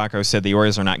 Roccabaco said the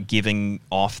Orioles are not giving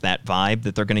off that vibe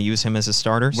that they're going to use him as a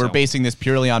starter. We're basing this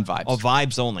purely on vibes. Oh,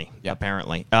 vibes only,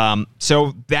 apparently.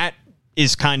 So that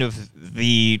is kind of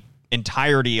the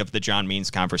entirety of the John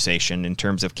Means conversation in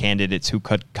terms of candidates who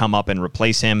could come up and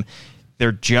replace him.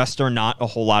 There just are not a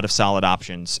whole lot of solid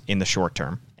options in the short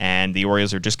term. And the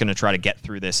Orioles are just going to try to get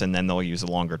through this, and then they'll use a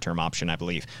longer-term option, I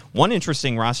believe. One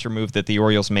interesting roster move that the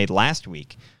Orioles made last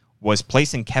week was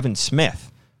placing Kevin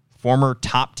Smith, former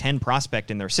top 10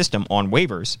 prospect in their system, on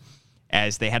waivers,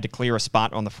 as they had to clear a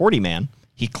spot on the 40-man.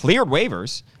 He cleared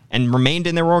waivers and remained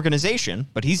in their organization,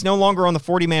 but he's no longer on the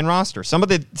 40-man roster.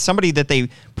 Somebody that they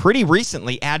pretty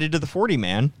recently added to the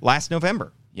 40-man last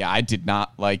November. Yeah, I did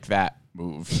not like that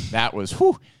move. That was,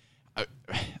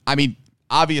 I mean,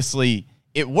 obviously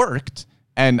it worked,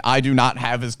 and I do not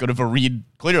have as good of a read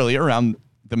clearly around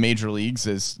the major leagues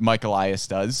as Mike Elias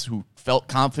does, who felt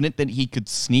confident that he could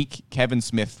sneak Kevin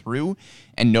Smith through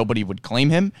and nobody would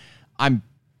claim him. I'm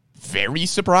very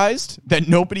surprised that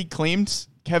nobody claimed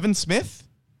Kevin Smith.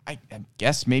 I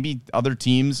guess maybe other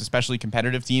teams, especially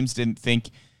competitive teams, didn't think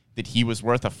that he was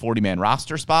worth a 40-man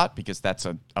roster spot because that's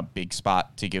a big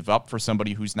spot to give up for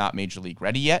somebody who's not major league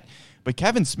ready yet. But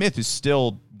Kevin Smith is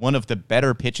still one of the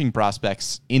better pitching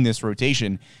prospects in this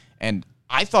rotation, and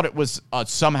I thought it was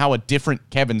somehow a different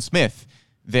Kevin Smith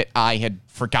that I had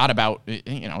forgot about.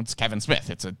 You know, it's Kevin Smith.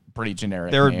 It's a pretty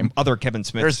generic name. There are other Kevin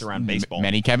Smiths around baseball.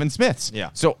 Many Kevin Smiths. Yeah.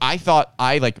 So I thought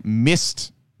I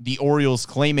missed the Orioles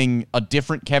claiming a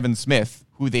different Kevin Smith,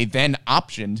 who they then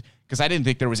optioned, because I didn't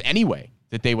think there was any way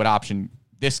that they would option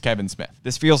this Kevin Smith.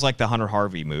 This feels like the Hunter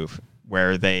Harvey move,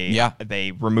 where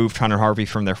they removed Hunter Harvey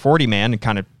from their 40-man and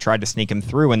kind of tried to sneak him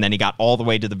through, and then he got all the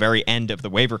way to the very end of the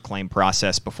waiver claim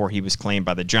process before he was claimed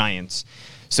by the Giants.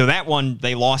 So that one,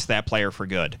 they lost that player for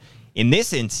good. In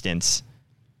this instance,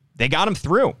 they got him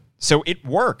through. So it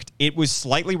worked. It was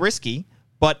slightly risky,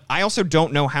 but I also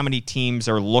don't know how many teams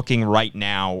are looking right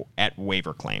now at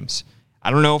waiver claims.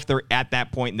 I don't know if they're at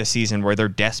that point in the season where they're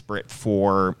desperate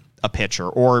for a pitcher,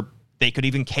 or they could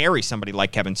even carry somebody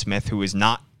like Kevin Smith, who is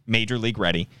not major league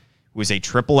ready, who is a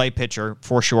AAA pitcher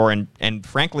for sure, and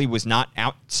frankly was not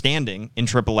outstanding in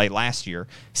AAA last year,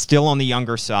 still on the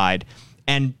younger side,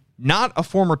 and not a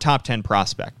former top 10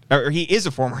 prospect. Or he is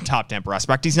a former top 10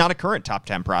 prospect. He's not a current top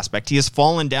 10 prospect. He has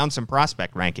fallen down some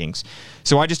prospect rankings.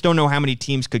 So I just don't know how many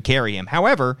teams could carry him.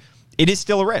 However, it is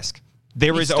still a risk.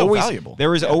 There is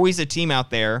always a team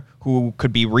out there who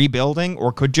could be rebuilding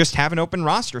or could just have an open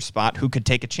roster spot who could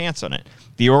take a chance on it.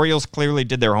 The Orioles clearly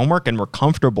did their homework and were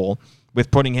comfortable with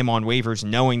putting him on waivers,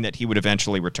 knowing that he would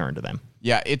eventually return to them.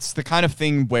 Yeah, it's the kind of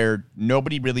thing where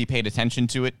nobody really paid attention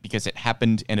to it because it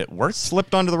happened and it worked.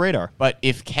 Slipped onto the radar. But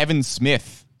if Kevin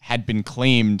Smith had been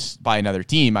claimed by another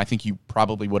team, I think you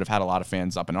probably would have had a lot of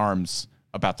fans up in arms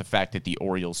about the fact that the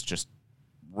Orioles just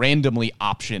randomly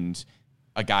optioned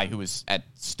a guy who is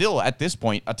still at this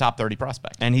point a top 30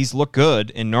 prospect. And he's looked good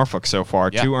in Norfolk so far.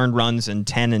 Yeah. 2 earned runs in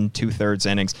 10 2/3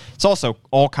 innings. It's also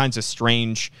all kinds of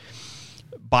strange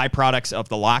byproducts of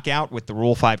the lockout with the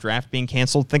Rule 5 draft being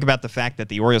canceled. Think about the fact that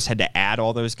the Orioles had to add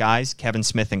all those guys, Kevin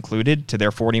Smith included, to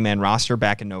their 40-man roster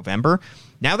back in November.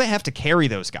 Now they have to carry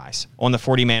those guys on the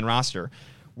 40-man roster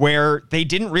where they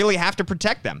didn't really have to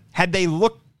protect them. Had they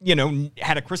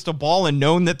had a crystal ball and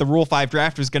known that the Rule 5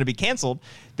 draft was going to be canceled,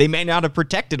 they may not have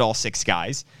protected all 6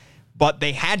 guys, but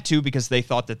they had to because they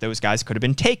thought that those guys could have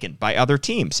been taken by other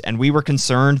teams. And we were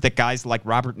concerned that guys like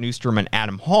Robert Newstrom and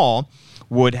Adam Hall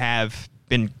would have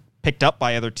been picked up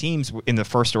by other teams in the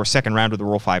first or second round of the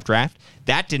Rule 5 draft.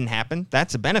 That didn't happen.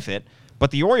 That's a benefit.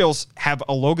 But the Orioles have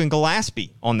a Logan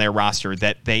Gillespie on their roster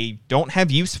that they don't have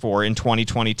use for in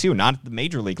 2022, not at the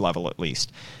major league level at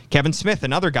least. Kevin Smith,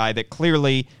 another guy that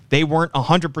clearly they weren't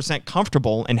 100%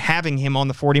 comfortable in having him on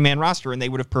the 40-man roster, and they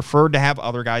would have preferred to have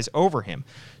other guys over him.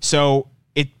 So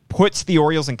it puts the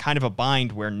Orioles in kind of a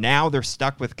bind where now they're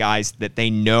stuck with guys that they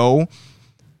know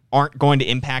aren't going to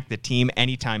impact the team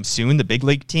anytime soon, the big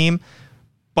league team.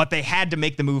 But they had to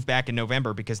make the move back in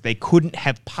November because they couldn't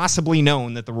have possibly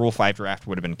known that the Rule 5 draft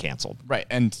would have been canceled. Right,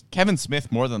 and Kevin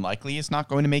Smith more than likely is not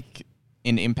going to make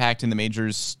an impact in the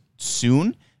majors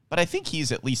soon, but I think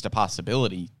he's at least a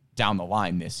possibility down the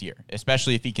line this year,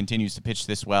 especially if he continues to pitch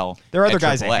this well. There are other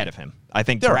guys ahead of him. I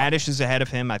think Bradish is ahead of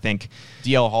him. I think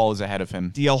DL Hall is ahead of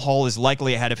him. DL Hall is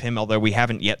likely ahead of him, although we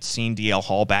haven't yet seen DL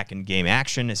Hall back in game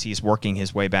action as he's working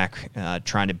his way back,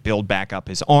 trying to build back up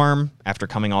his arm after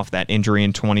coming off that injury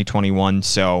in 2021.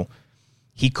 So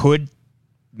he could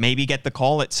maybe get the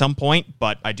call at some point,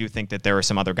 but I do think that there are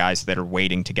some other guys that are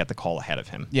waiting to get the call ahead of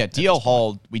him. Yeah, DL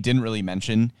Hall, we didn't really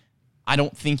mention. I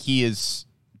don't think he is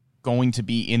going to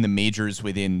be in the majors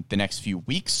within the next few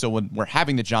weeks. So when we're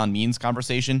having the John Means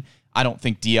conversation, I don't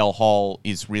think DL Hall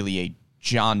is really a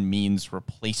John Means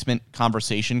replacement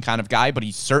conversation kind of guy, but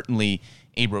he's certainly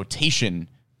a rotation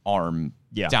arm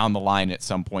down the line at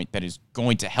some point that is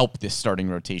going to help this starting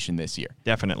rotation this year.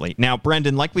 Definitely. Now,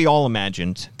 Brendan, like we all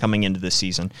imagined coming into this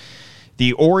season,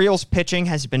 the Orioles pitching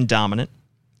has been dominant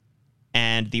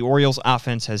and the Orioles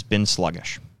offense has been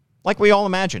sluggish. Like we all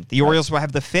imagined, the Orioles will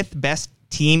have the 5th best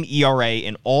team ERA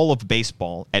in all of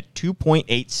baseball at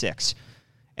 2.86,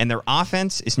 and their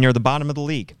offense is near the bottom of the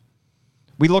league.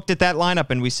 We looked at that lineup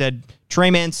and we said, Trey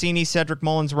Mancini, Cedric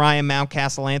Mullins, Ryan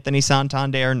Mountcastle, Anthony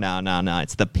Santander. No.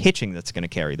 It's the pitching that's going to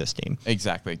carry this team.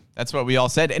 Exactly. That's what we all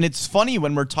said. And it's funny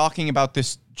when we're talking about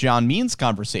this John Means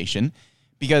conversation,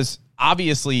 because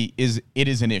obviously it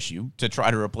is an issue to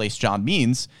try to replace John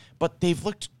Means, but they've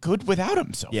looked good without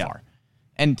him so far.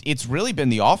 And it's really been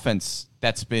the offense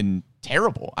that's been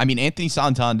terrible. I mean, Anthony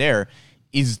Santander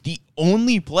is the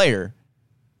only player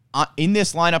in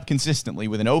this lineup consistently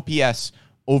with an OPS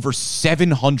over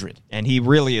 700. And he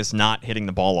really is not hitting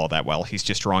the ball all that well. He's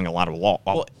just drawing a lot of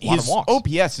walks. His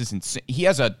OPS is insane. He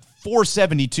has a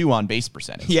 472 on base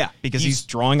percentage. Yeah, because he's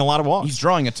drawing a lot of walks. He's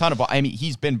drawing a ton of balls. I mean,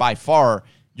 he's been by far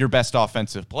your best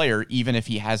offensive player, even if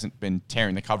he hasn't been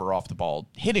tearing the cover off the ball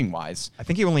hitting-wise. I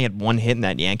think he only had one hit in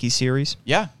that Yankees series.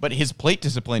 Yeah, but his plate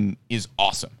discipline is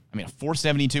awesome. I mean, a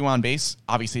 472 on base,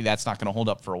 obviously that's not going to hold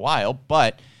up for a while,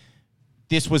 but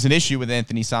this was an issue with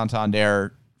Anthony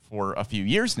Santander for a few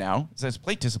years now. His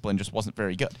plate discipline just wasn't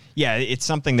very good. Yeah, it's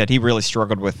something that he really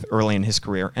struggled with early in his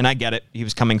career, and I get it. He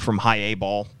was coming from high A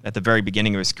ball at the very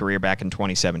beginning of his career back in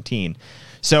 2017.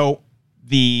 So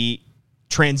the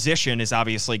transition is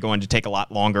obviously going to take a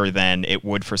lot longer than it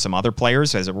would for some other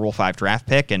players as a Rule 5 draft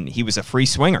pick, and he was a free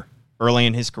swinger early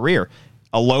in his career.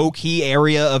 A low-key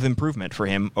area of improvement for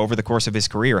him over the course of his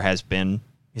career has been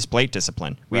his plate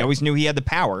discipline. We always knew he had the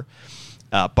power,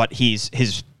 but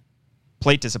his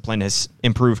plate discipline has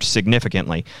improved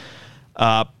significantly.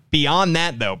 Beyond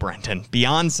that, though, Brenton,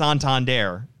 beyond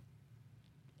Santander,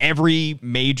 every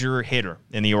major hitter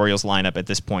in the Orioles lineup at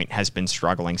this point has been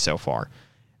struggling so far.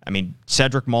 I mean,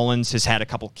 Cedric Mullins has had a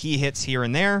couple key hits here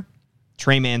and there.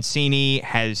 Trey Mancini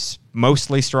has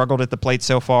mostly struggled at the plate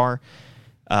so far.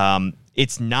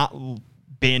 It's not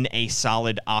been a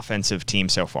solid offensive team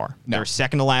so far. No. They're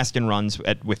second to last in runs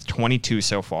with 22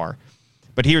 so far.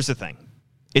 But here's the thing.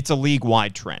 It's a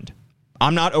league-wide trend.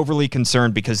 I'm not overly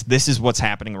concerned because this is what's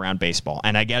happening around baseball.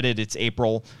 And I get it. It's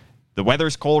April. The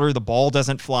weather's colder, the ball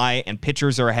doesn't fly, and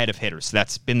pitchers are ahead of hitters.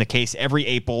 That's been the case every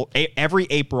April,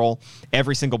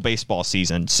 every single baseball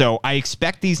season. So I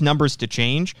expect these numbers to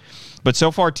change, but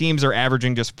so far teams are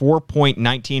averaging just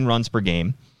 4.19 runs per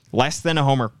game, less than a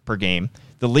homer per game.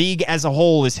 The league as a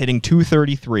whole is hitting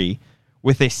 233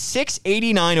 with a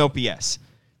 689 OPS.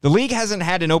 The league hasn't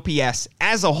had an OPS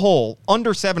as a whole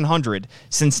under 700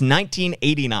 since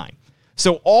 1989.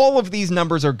 So all of these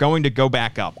numbers are going to go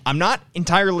back up. I'm not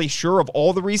entirely sure of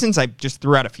all the reasons. I just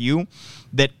threw out a few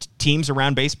that teams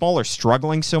around baseball are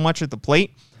struggling so much at the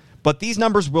plate. But these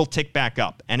numbers will tick back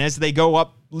up. And as they go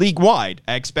up league-wide,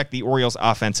 I expect the Orioles'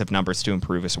 offensive numbers to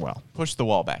improve as well. Push the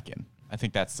wall back in. I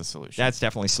think that's the solution. That's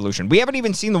definitely a solution. We haven't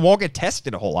even seen the wall get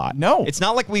tested a whole lot. No. It's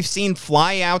not like we've seen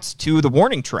flyouts to the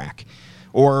warning track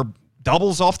or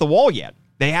doubles off the wall yet.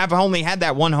 They have only had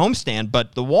that one homestand,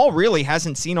 but the wall really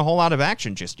hasn't seen a whole lot of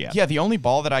action just yet. Yeah, the only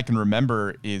ball that I can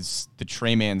remember is the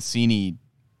Trey Mancini,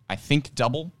 I think,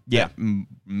 double. Yeah. That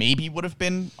maybe would have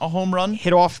been a home run.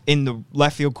 Hit off in the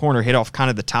left field corner, hit off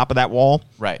kind of the top of that wall.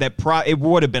 Right. It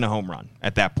would have been a home run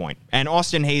at that point. And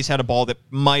Austin Hayes had a ball that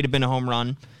might have been a home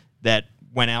run that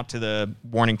went out to the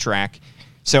warning track.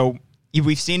 So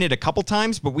we've seen it a couple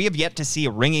times, but we have yet to see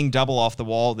a ringing double off the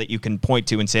wall that you can point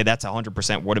to and say that's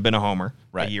 100% would have been a homer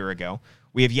a year ago.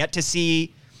 We have yet to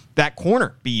see that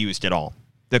corner be used at all.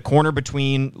 the corner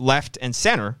between left and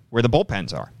center where the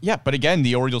bullpens are. Yeah, but again,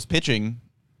 the Orioles pitching,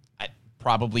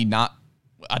 probably not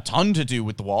a ton to do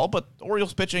with the wall, but the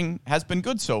Orioles pitching has been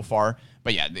good so far.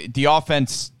 But yeah, the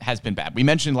offense has been bad. We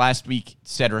mentioned last week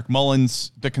Cedric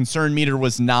Mullins. The concern meter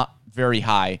was not very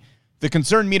high. The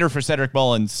concern meter for Cedric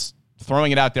Mullins,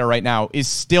 throwing it out there right now, is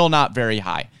still not very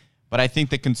high. But I think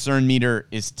the concern meter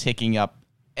is ticking up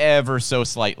ever so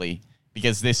slightly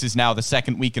because this is now the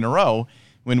second week in a row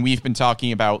when we've been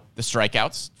talking about the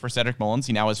strikeouts for Cedric Mullins.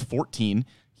 He now has 14.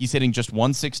 He's hitting just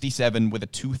 167 with a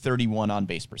 231 on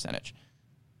base percentage.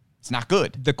 It's not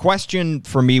good. The question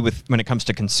for me when it comes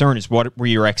to concern is what were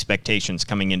your expectations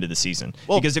coming into the season?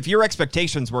 Well, because if your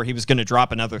expectations were he was going to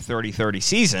drop another 30-30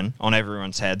 season on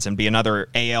everyone's heads and be another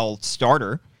AL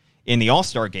starter in the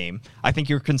All-Star game, I think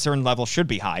your concern level should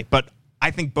be high. But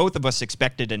I think both of us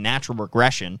expected a natural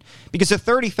regression because a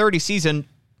 30-30 season,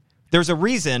 there's a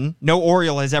reason no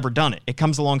Oriole has ever done it. It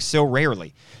comes along so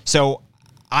rarely. So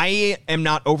I am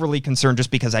not overly concerned just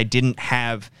because I didn't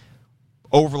have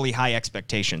overly high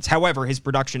expectations. However, his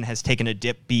production has taken a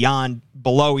dip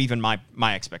below even my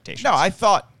expectations. No, I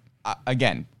thought,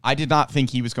 again, I did not think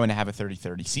he was going to have a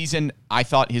 30-30 season. I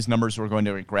thought his numbers were going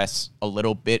to regress a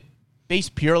little bit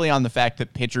based purely on the fact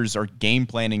that pitchers are game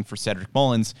planning for Cedric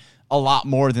Mullins a lot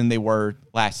more than they were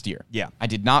last year. Yeah. I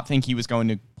did not think he was going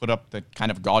to put up the kind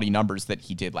of gaudy numbers that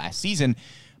he did last season.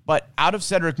 But out of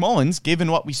Cedric Mullins, given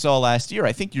what we saw last year,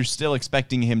 I think you're still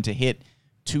expecting him to hit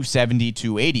 270,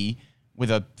 280 with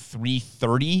a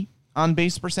 330 on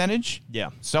base percentage. Yeah.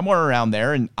 Somewhere around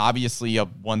there. And obviously a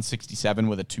 167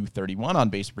 with a 231 on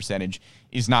base percentage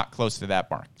is not close to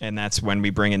that mark. And that's when we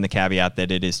bring in the caveat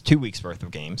that it is 2 weeks worth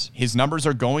of games. His numbers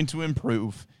are going to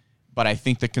improve, but I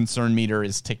think the concern meter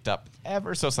is ticked up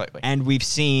ever so slightly. And we've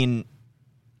seen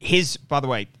by the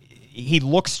way, he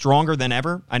looks stronger than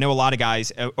ever. I know a lot of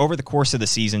guys over the course of the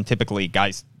season, typically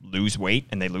guys lose weight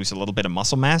and they lose a little bit of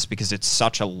muscle mass because it's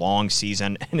such a long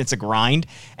season and it's a grind.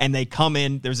 And they come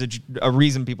in, there's a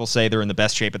reason people say they're in the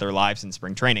best shape of their lives in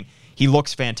spring training. He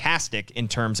looks fantastic in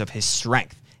terms of his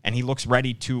strength, and he looks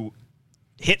ready to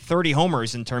hit 30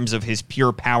 homers in terms of his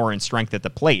pure power and strength at the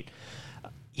plate.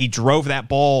 He drove that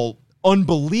ball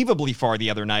unbelievably far the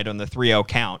other night on the 3-0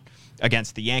 count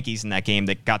against the Yankees in that game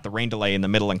that got the rain delay in the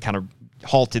middle and kind of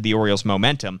halted the Orioles'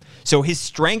 momentum. So his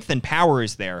strength and power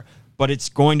is there, but it's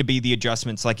going to be the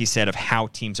adjustments, like you said, of how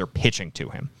teams are pitching to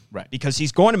him. Right. Because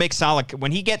he's going to make solid...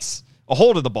 When he gets a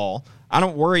hold of the ball, I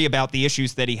don't worry about the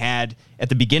issues that he had at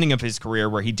the beginning of his career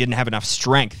where he didn't have enough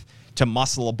strength to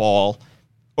muscle a ball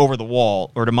over the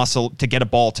wall or to get a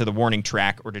ball to the warning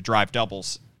track or to drive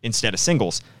doubles instead of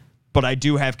singles. But I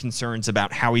do have concerns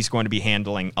about how he's going to be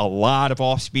handling a lot of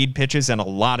off-speed pitches and a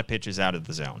lot of pitches out of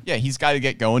the zone. Yeah, he's got to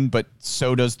get going, but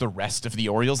so does the rest of the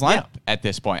Orioles lineup at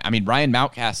this point. I mean, Ryan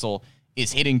Mountcastle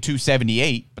is hitting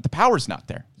 278, but the power's not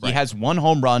there. Right. He has one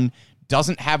home run,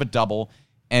 doesn't have a double,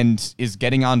 and is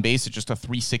getting on base at just a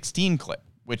 316 clip,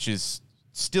 which is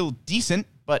still decent,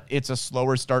 but it's a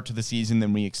slower start to the season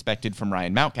than we expected from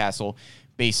Ryan Mountcastle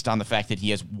based on the fact that he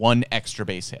has one extra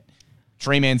base hit.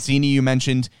 Trey Mancini, you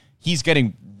mentioned, he's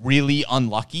getting really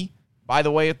unlucky, by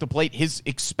the way, at the plate. His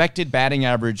expected batting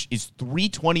average is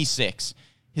 326.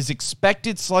 His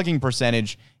expected slugging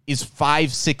percentage is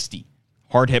 560.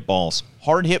 Hard hit balls.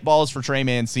 Hard hit balls for Trey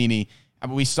Mancini. I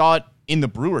mean, we saw it in the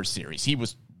Brewers series. He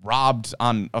was robbed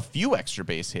on a few extra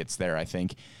base hits there, I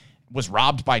think. Was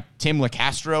robbed by Tim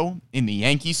LeCastro in the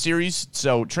Yankees series.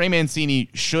 So Trey Mancini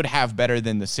should have better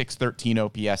than the 613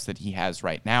 OPS that he has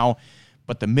right now.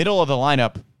 But the middle of the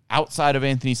lineup, outside of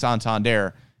Anthony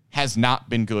Santander, has not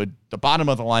been good. The bottom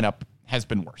of the lineup has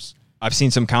been worse. I've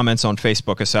seen some comments on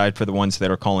Facebook, aside for the ones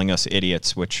that are calling us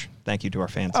idiots, which thank you to our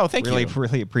fans. Oh, thank you.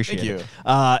 Really appreciate it.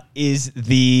 Is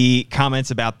the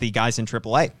comments about the guys in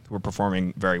AAA who are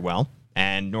performing very well.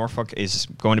 And Norfolk is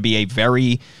going to be a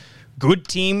very good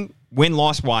team,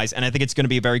 win-loss-wise, and I think it's going to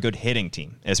be a very good hitting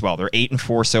team as well. They're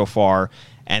 8-4 so far,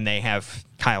 and they have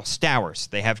Kyle Stowers.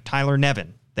 They have Tyler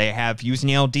Nevin. They have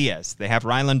Yusniel Diaz. They have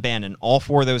Ryland Bannon. All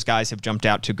four of those guys have jumped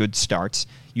out to good starts.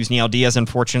 Yusniel Diaz,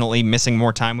 unfortunately, missing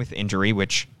more time with injury,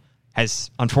 which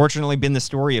has unfortunately been the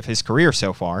story of his career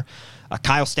so far.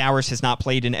 Kyle Stowers has not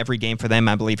played in every game for them.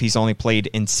 I believe he's only played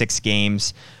in 6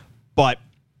 games. But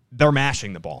they're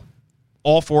mashing the ball.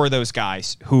 All four of those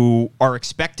guys who are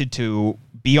expected to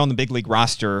be on the big league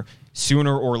roster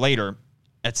sooner or later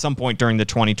at some point during the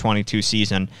 2022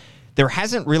 season, there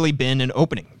hasn't really been an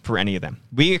opening for any of them.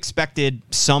 We expected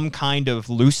some kind of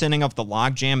loosening of the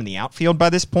logjam in the outfield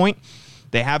by this point.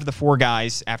 They have the 4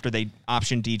 guys after they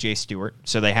optioned DJ Stewart.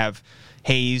 So they have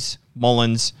Hayes,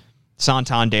 Mullins,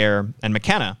 Santander, and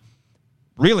McKenna.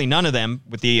 really none of them,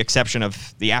 with the exception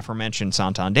of the aforementioned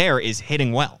Santander, is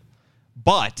hitting well.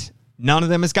 But none of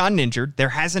them has gotten injured. There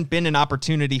hasn't been an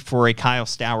opportunity for a Kyle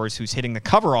Stowers, who's hitting the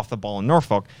cover off the ball in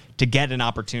Norfolk, to get an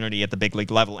opportunity at the big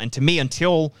league level. And to me,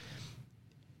 until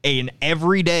an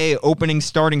everyday opening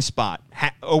starting spot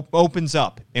opens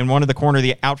up in one of the corner of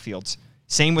the outfields,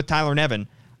 same with Tyler Nevin,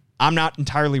 I'm not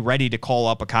entirely ready to call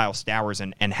up a Kyle Stowers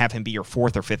and have him be your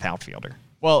fourth or fifth outfielder.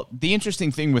 Well, the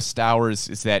interesting thing with Stowers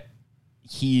is that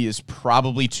he is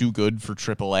probably too good for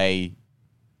AAA.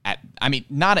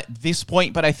 Not at this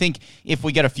point, but I think if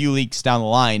we get a few leaks down the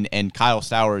line and Kyle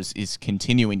Stowers is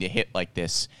continuing to hit like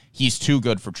this, he's too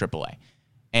good for AAA.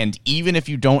 And even if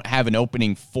you don't have an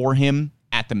opening for him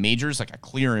at the majors, like a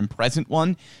clear and present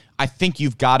one, I think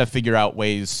you've got to figure out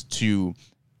ways to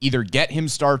either get him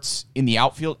starts in the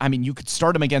outfield. I mean, you could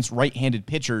start him against right-handed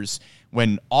pitchers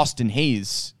when Austin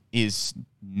Hayes is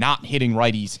not hitting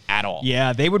righties at all.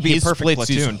 Yeah, they would be His a perfect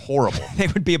splits platoon. Is horrible. They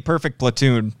would be a perfect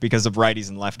platoon because of righties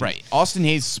and lefties. Right. Austin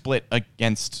Hayes' split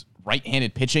against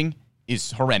right-handed pitching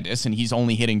is horrendous, and he's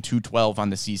only hitting .212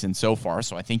 on the season so far,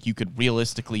 so I think you could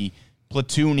realistically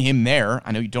platoon him there.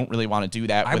 I know you don't really want to do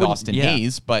that with Austin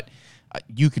Hayes, but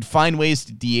you could find ways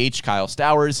to DH Kyle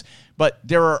Stowers. But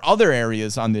there are other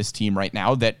areas on this team right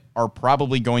now that are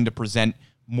probably going to present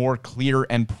more clear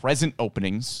and present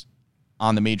openings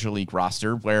on the major league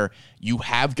roster where you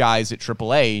have guys at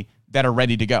AAA that are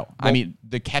ready to go. Well, I mean,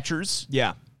 the catchers.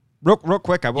 Yeah. Real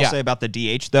quick, I will say about the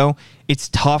DH, though, it's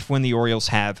tough when the Orioles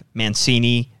have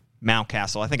Mancini,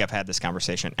 Mountcastle. I think I've had this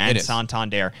conversation. And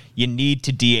Santander. You need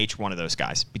to DH one of those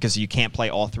guys because you can't play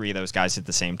all three of those guys at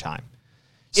the same time.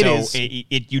 So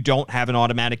you don't have an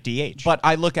automatic DH. But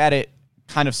I look at it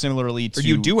kind of similarly to... Or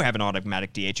you do have an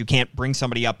automatic DH. You can't bring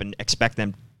somebody up and expect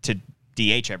them to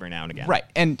DH every now and again. Right.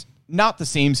 And not the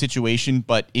same situation,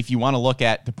 but if you want to look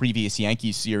at the previous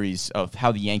Yankees series of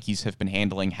how the Yankees have been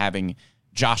handling having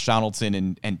Josh Donaldson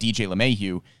and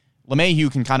DJ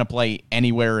LeMahieu can kind of play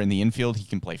anywhere in the infield. He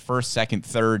can play first, second,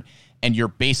 third, and you're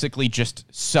basically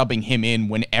just subbing him in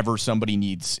whenever somebody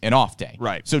needs an off day.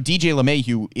 Right. So DJ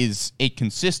LeMahieu is a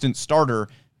consistent starter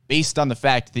based on the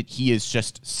fact that he is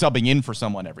just subbing in for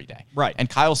someone every day. Right. And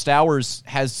Kyle Stowers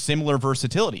has similar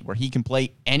versatility where he can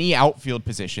play any outfield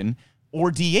position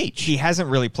or DH. He hasn't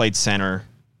really played center.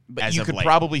 But you could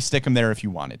probably stick him there if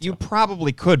you wanted to. You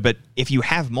probably could, but if you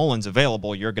have Mullins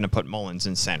available, you're going to put Mullins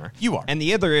in center. You are. And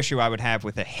the other issue I would have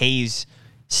with a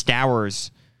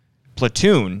Hayes-Stowers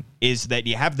platoon is that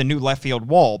you have the new left field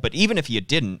wall, but even if you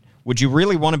didn't, would you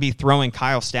really want to be throwing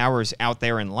Kyle Stowers out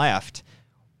there in left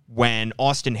when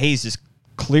Austin Hayes is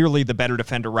clearly the better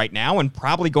defender right now and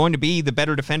probably going to be the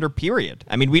better defender, period?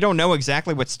 I mean, we don't know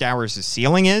exactly what Stowers'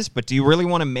 ceiling is, but do you really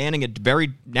want him manning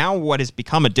now what has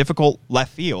become a difficult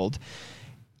left field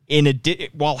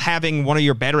while having one of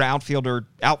your better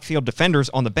outfield defenders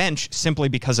on the bench simply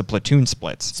because of platoon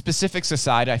splits? Specifics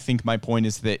aside, I think my point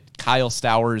is that Kyle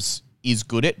Stowers is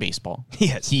good at baseball.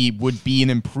 Yes. He would be an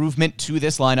improvement to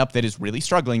this lineup that is really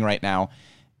struggling right now.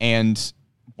 And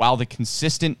while the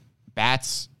consistent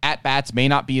at-bats may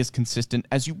not be as consistent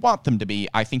as you want them to be,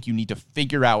 I think you need to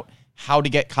figure out how to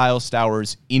get Kyle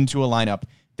Stowers into a lineup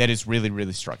that is really,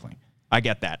 really struggling. I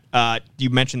get that.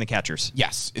 You mentioned the catchers.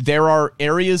 Yes. There are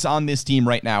areas on this team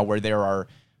right now where there are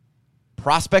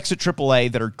prospects at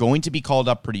AAA that are going to be called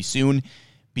up pretty soon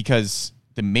because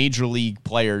the major league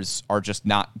players are just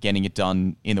not getting it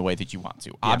done in the way that you want to.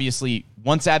 Yeah. Obviously,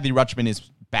 once Adley Rutschman is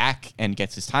back and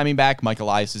gets his timing back, Mike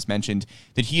Elias has mentioned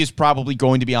that he is probably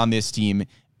going to be on this team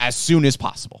as soon as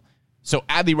possible. So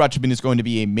Adley Rutschman is going to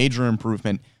be a major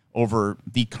improvement over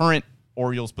the current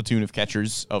Orioles platoon of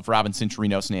catchers of Robinson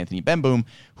Chirinos and Anthony Benboom,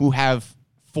 who have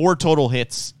 4 total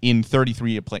hits in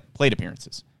 33 plate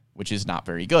appearances, which is not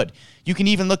very good. You can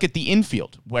even look at the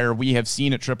infield, where we have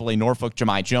seen at AAA Norfolk,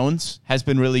 Jahmai Jones has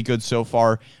been really good so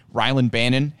far. Ryland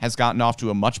Bannon has gotten off to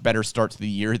a much better start to the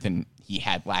year than he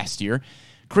had last year.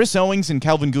 Chris Owings and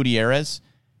Kelvin Gutierrez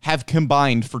have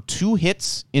combined for 2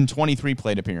 hits in 23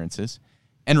 plate appearances,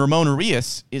 and Ramon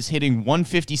Urias is hitting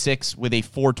 156 with a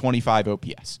 425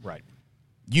 OPS. Right.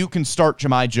 You can start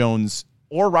Jahmai Jones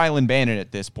or Ryland Bannon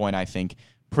at this point, I think,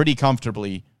 pretty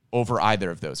comfortably over either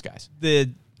of those guys. The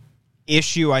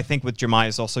issue, I think, with Jahmai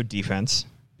is also defense,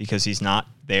 because he's not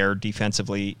there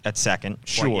defensively at second.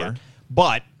 Sure.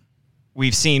 But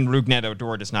we've seen Rougned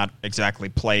Odor does not exactly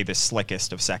play the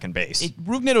slickest of second base.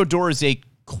 Rougned Odor is a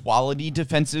quality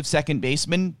defensive second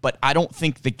baseman, but I don't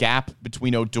think the gap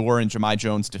between Odor and Jahmai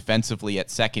Jones defensively at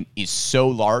second is so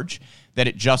large that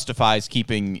it justifies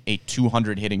keeping a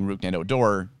 200 hitting Rougned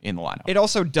Odor in the lineup. It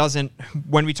also doesn't,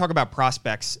 when we talk about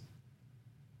prospects,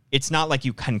 it's not like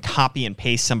you can copy and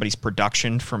paste somebody's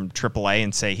production from AAA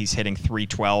and say he's hitting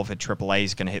 312 at AAA,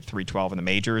 he's going to hit 312 in the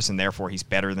majors, and therefore he's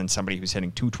better than somebody who's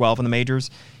hitting 212 in the majors.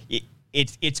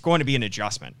 It's going to be an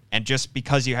adjustment. And just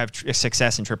because you have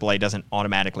success in AAA doesn't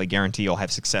automatically guarantee you'll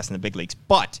have success in the big leagues.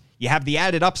 But you have the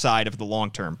added upside of the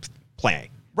long-term play,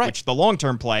 right? Which the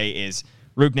long-term play is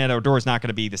Rougned Odor is not going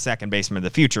to be the second baseman of the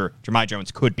future. Jahmai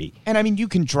Jones could be. And, I mean, you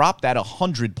can drop that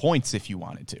 100 points if you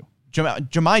wanted to.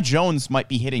 Jahmai Jones might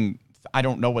be hitting, I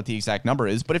don't know what the exact number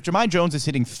is, but if Jahmai Jones is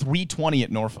hitting 320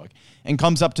 at Norfolk and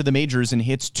comes up to the majors and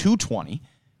hits 220,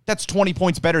 that's 20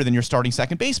 points better than your starting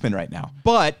second baseman right now.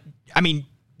 But, I mean,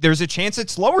 there's a chance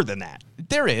it's lower than that.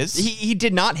 There is. He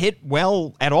did not hit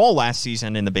well at all last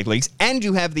season in the big leagues, and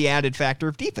you have the added factor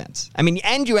of defense. I mean,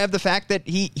 and you have the fact that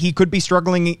he could be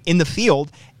struggling in the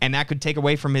field, and that could take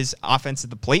away from his offense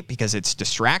at the plate because it's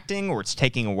distracting or it's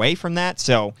taking away from that.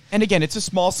 So, and again, it's a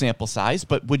small sample size,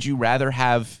 but would you rather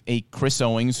have a Chris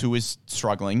Owings who is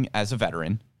struggling as a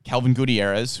veteran, Kelvin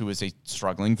Gutierrez who is a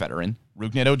struggling veteran,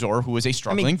 Rougned Odor who is a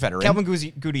struggling veteran? Kelvin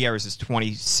Gutierrez is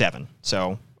 27,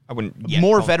 so I wouldn't yet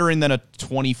more veteran than a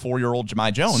 24-year-old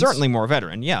Jahmai Jones. Certainly more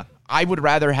veteran, yeah. I would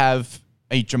rather have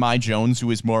a Jahmai Jones who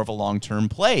is more of a long-term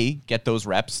play get those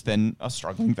reps than a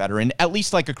struggling veteran, at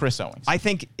least like a Chris Owings. I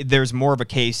think there's more of a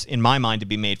case, in my mind, to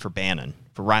be made for Bannon,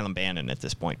 for Rylan Bannon at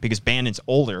this point, because Bannon's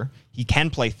older. He can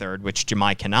play third, which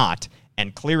Jahmai cannot,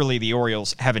 and clearly the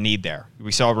Orioles have a need there.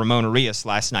 We saw Ramon Urias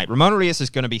last night. Ramon Urias is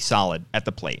going to be solid at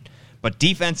the plate, but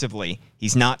defensively,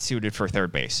 he's not suited for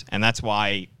third base, and that's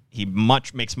why he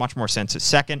makes much more sense at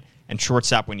second and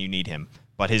shortstop when you need him.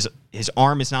 But his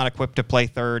arm is not equipped to play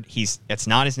third. It's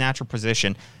not his natural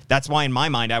position. That's why, in my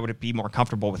mind, I would be more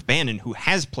comfortable with Bannon, who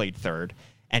has played third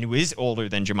and who is older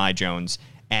than Jahmai Jones.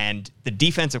 And the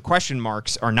defensive question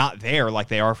marks are not there like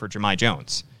they are for Jahmai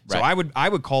Jones. Right. So I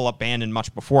would call up Bannon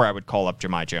much before I would call up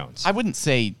Jahmai Jones. I wouldn't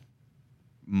say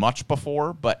much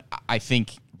before, but I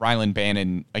think Rylan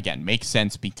Bannon, again, makes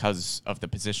sense because of the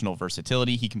positional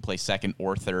versatility. He can play second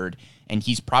or third, and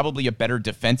he's probably a better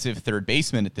defensive third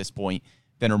baseman at this point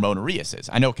than Ramon Urias is.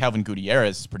 I know Kelvin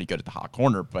Gutierrez is pretty good at the hot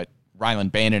corner, but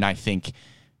Rylan Bannon, I think,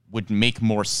 would make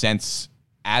more sense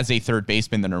as a third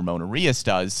baseman than Ramon Urias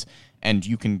does, and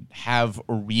you can have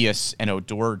Urias and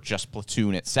Odor just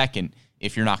platoon at second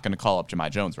if you're not going to call up Jahmai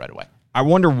Jones right away. I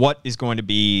wonder what is going to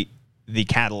be the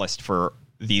catalyst for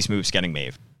these moves getting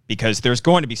made, because there's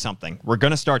going to be something. We're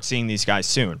going to start seeing these guys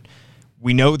soon.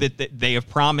 We know that they have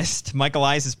promised, Michael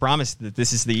Eyes has promised that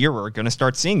this is the year we're going to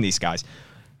start seeing these guys.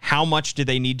 How much do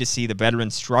they need to see the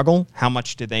veterans struggle? How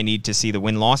much do they need to see the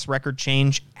win-loss record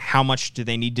change? How much do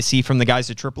they need to see from the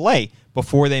guys at AAA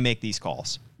before they make these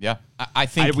calls? Yeah, I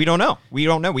think... we don't know. We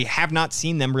don't know. We have not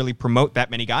seen them really promote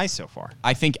that many guys so far.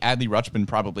 I think Adley Rutschman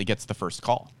probably gets the first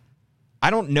call. I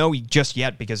don't know just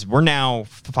yet because we're now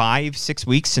 5-6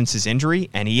 weeks since his injury,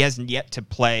 and he hasn't yet to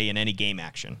play in any game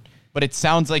action. But it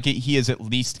sounds like he is at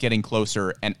least getting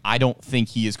closer, and I don't think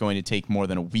he is going to take more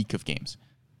than a week of games.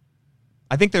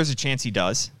 I think there's a chance he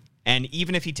does. And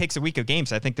even if he takes a week of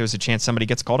games, I think there's a chance somebody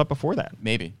gets called up before that.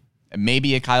 Maybe.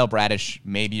 Maybe a Kyle Bradish,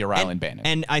 maybe a Rylan Bannon.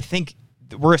 And I think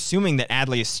we're assuming that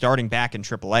Adley is starting back in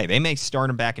AAA. They may start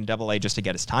him back in AA just to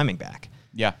get his timing back.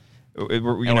 Yeah.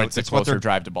 It's a closer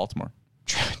drive to Baltimore.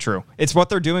 True. It's what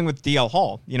they're doing with DL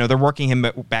Hall. They're working him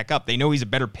back up. They know he's a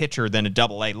better pitcher than a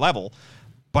AA level,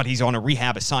 but he's on a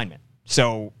rehab assignment.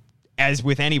 So, as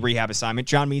with any rehab assignment,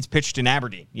 John Means pitched in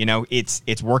Aberdeen.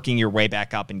 It's working your way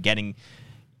back up and getting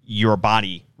your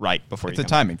body right before it's a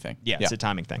timing thing. Yeah, it's a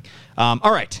timing thing.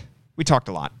 All right. We talked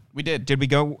a lot. We did. Did we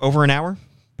go over an hour?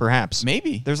 Perhaps.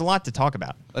 Maybe. There's a lot to talk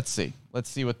about. Let's see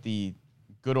what the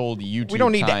good old YouTube We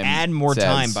don't need to time add more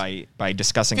says. time by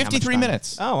discussing 53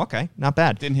 minutes. Oh, okay. Not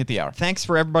bad. Didn't hit the hour. Thanks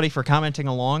for everybody for commenting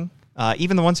along.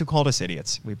 Even the ones who called us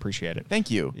idiots. We appreciate it.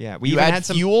 Thank you. Yeah, we even had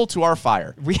some fuel to our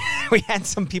fire. We had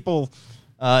some people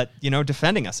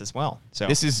defending us as well. So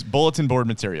this is bulletin board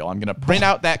material. I'm going to print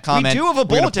out that comment. We do have a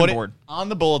bulletin board. On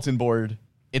the bulletin board.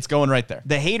 It's going right there.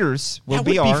 The haters will that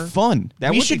be would be fun.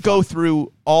 That we should go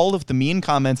through all of the mean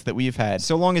comments that we've had.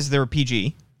 So long as they're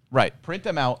PG. Right. Print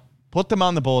them out. Put them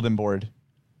on the bulletin board.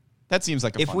 That seems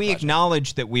like a fun If we project.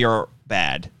 acknowledge that we are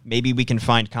bad, maybe we can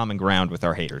find common ground with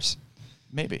our haters.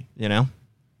 Maybe.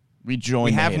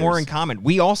 We have more in common.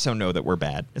 We also know that we're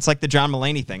bad. It's like the John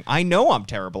Mulaney thing. I know I'm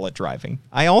terrible at driving.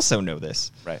 I also know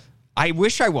this. Right. I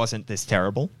wish I wasn't this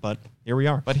terrible, but here we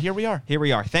are. Here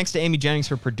we are. Thanks to Amy Jennings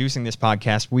for producing this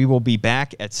podcast. We will be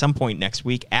back at some point next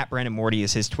week. @Brandon Morty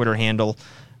is his Twitter handle.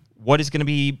 What is going to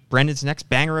be Brendan's next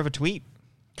banger of a tweet?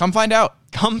 Come find out.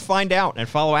 Come find out and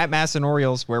follow at Masson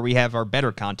Orioles where we have our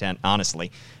better content,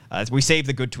 honestly. We save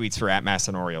the good tweets for at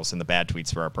Masson Orioles and the bad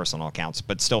tweets for our personal accounts,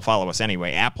 but still follow us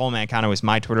anyway. At Paul Mancano is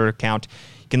my Twitter account.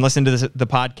 You can listen to the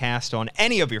podcast on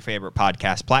any of your favorite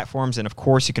podcast platforms, and of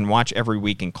course, you can watch every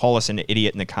week and call us an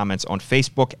idiot in the comments on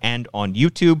Facebook and on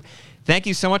YouTube. Thank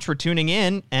you so much for tuning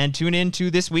in, and tune in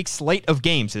to this week's slate of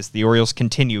games as the Orioles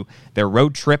continue their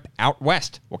road trip out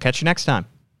west. We'll catch you next time.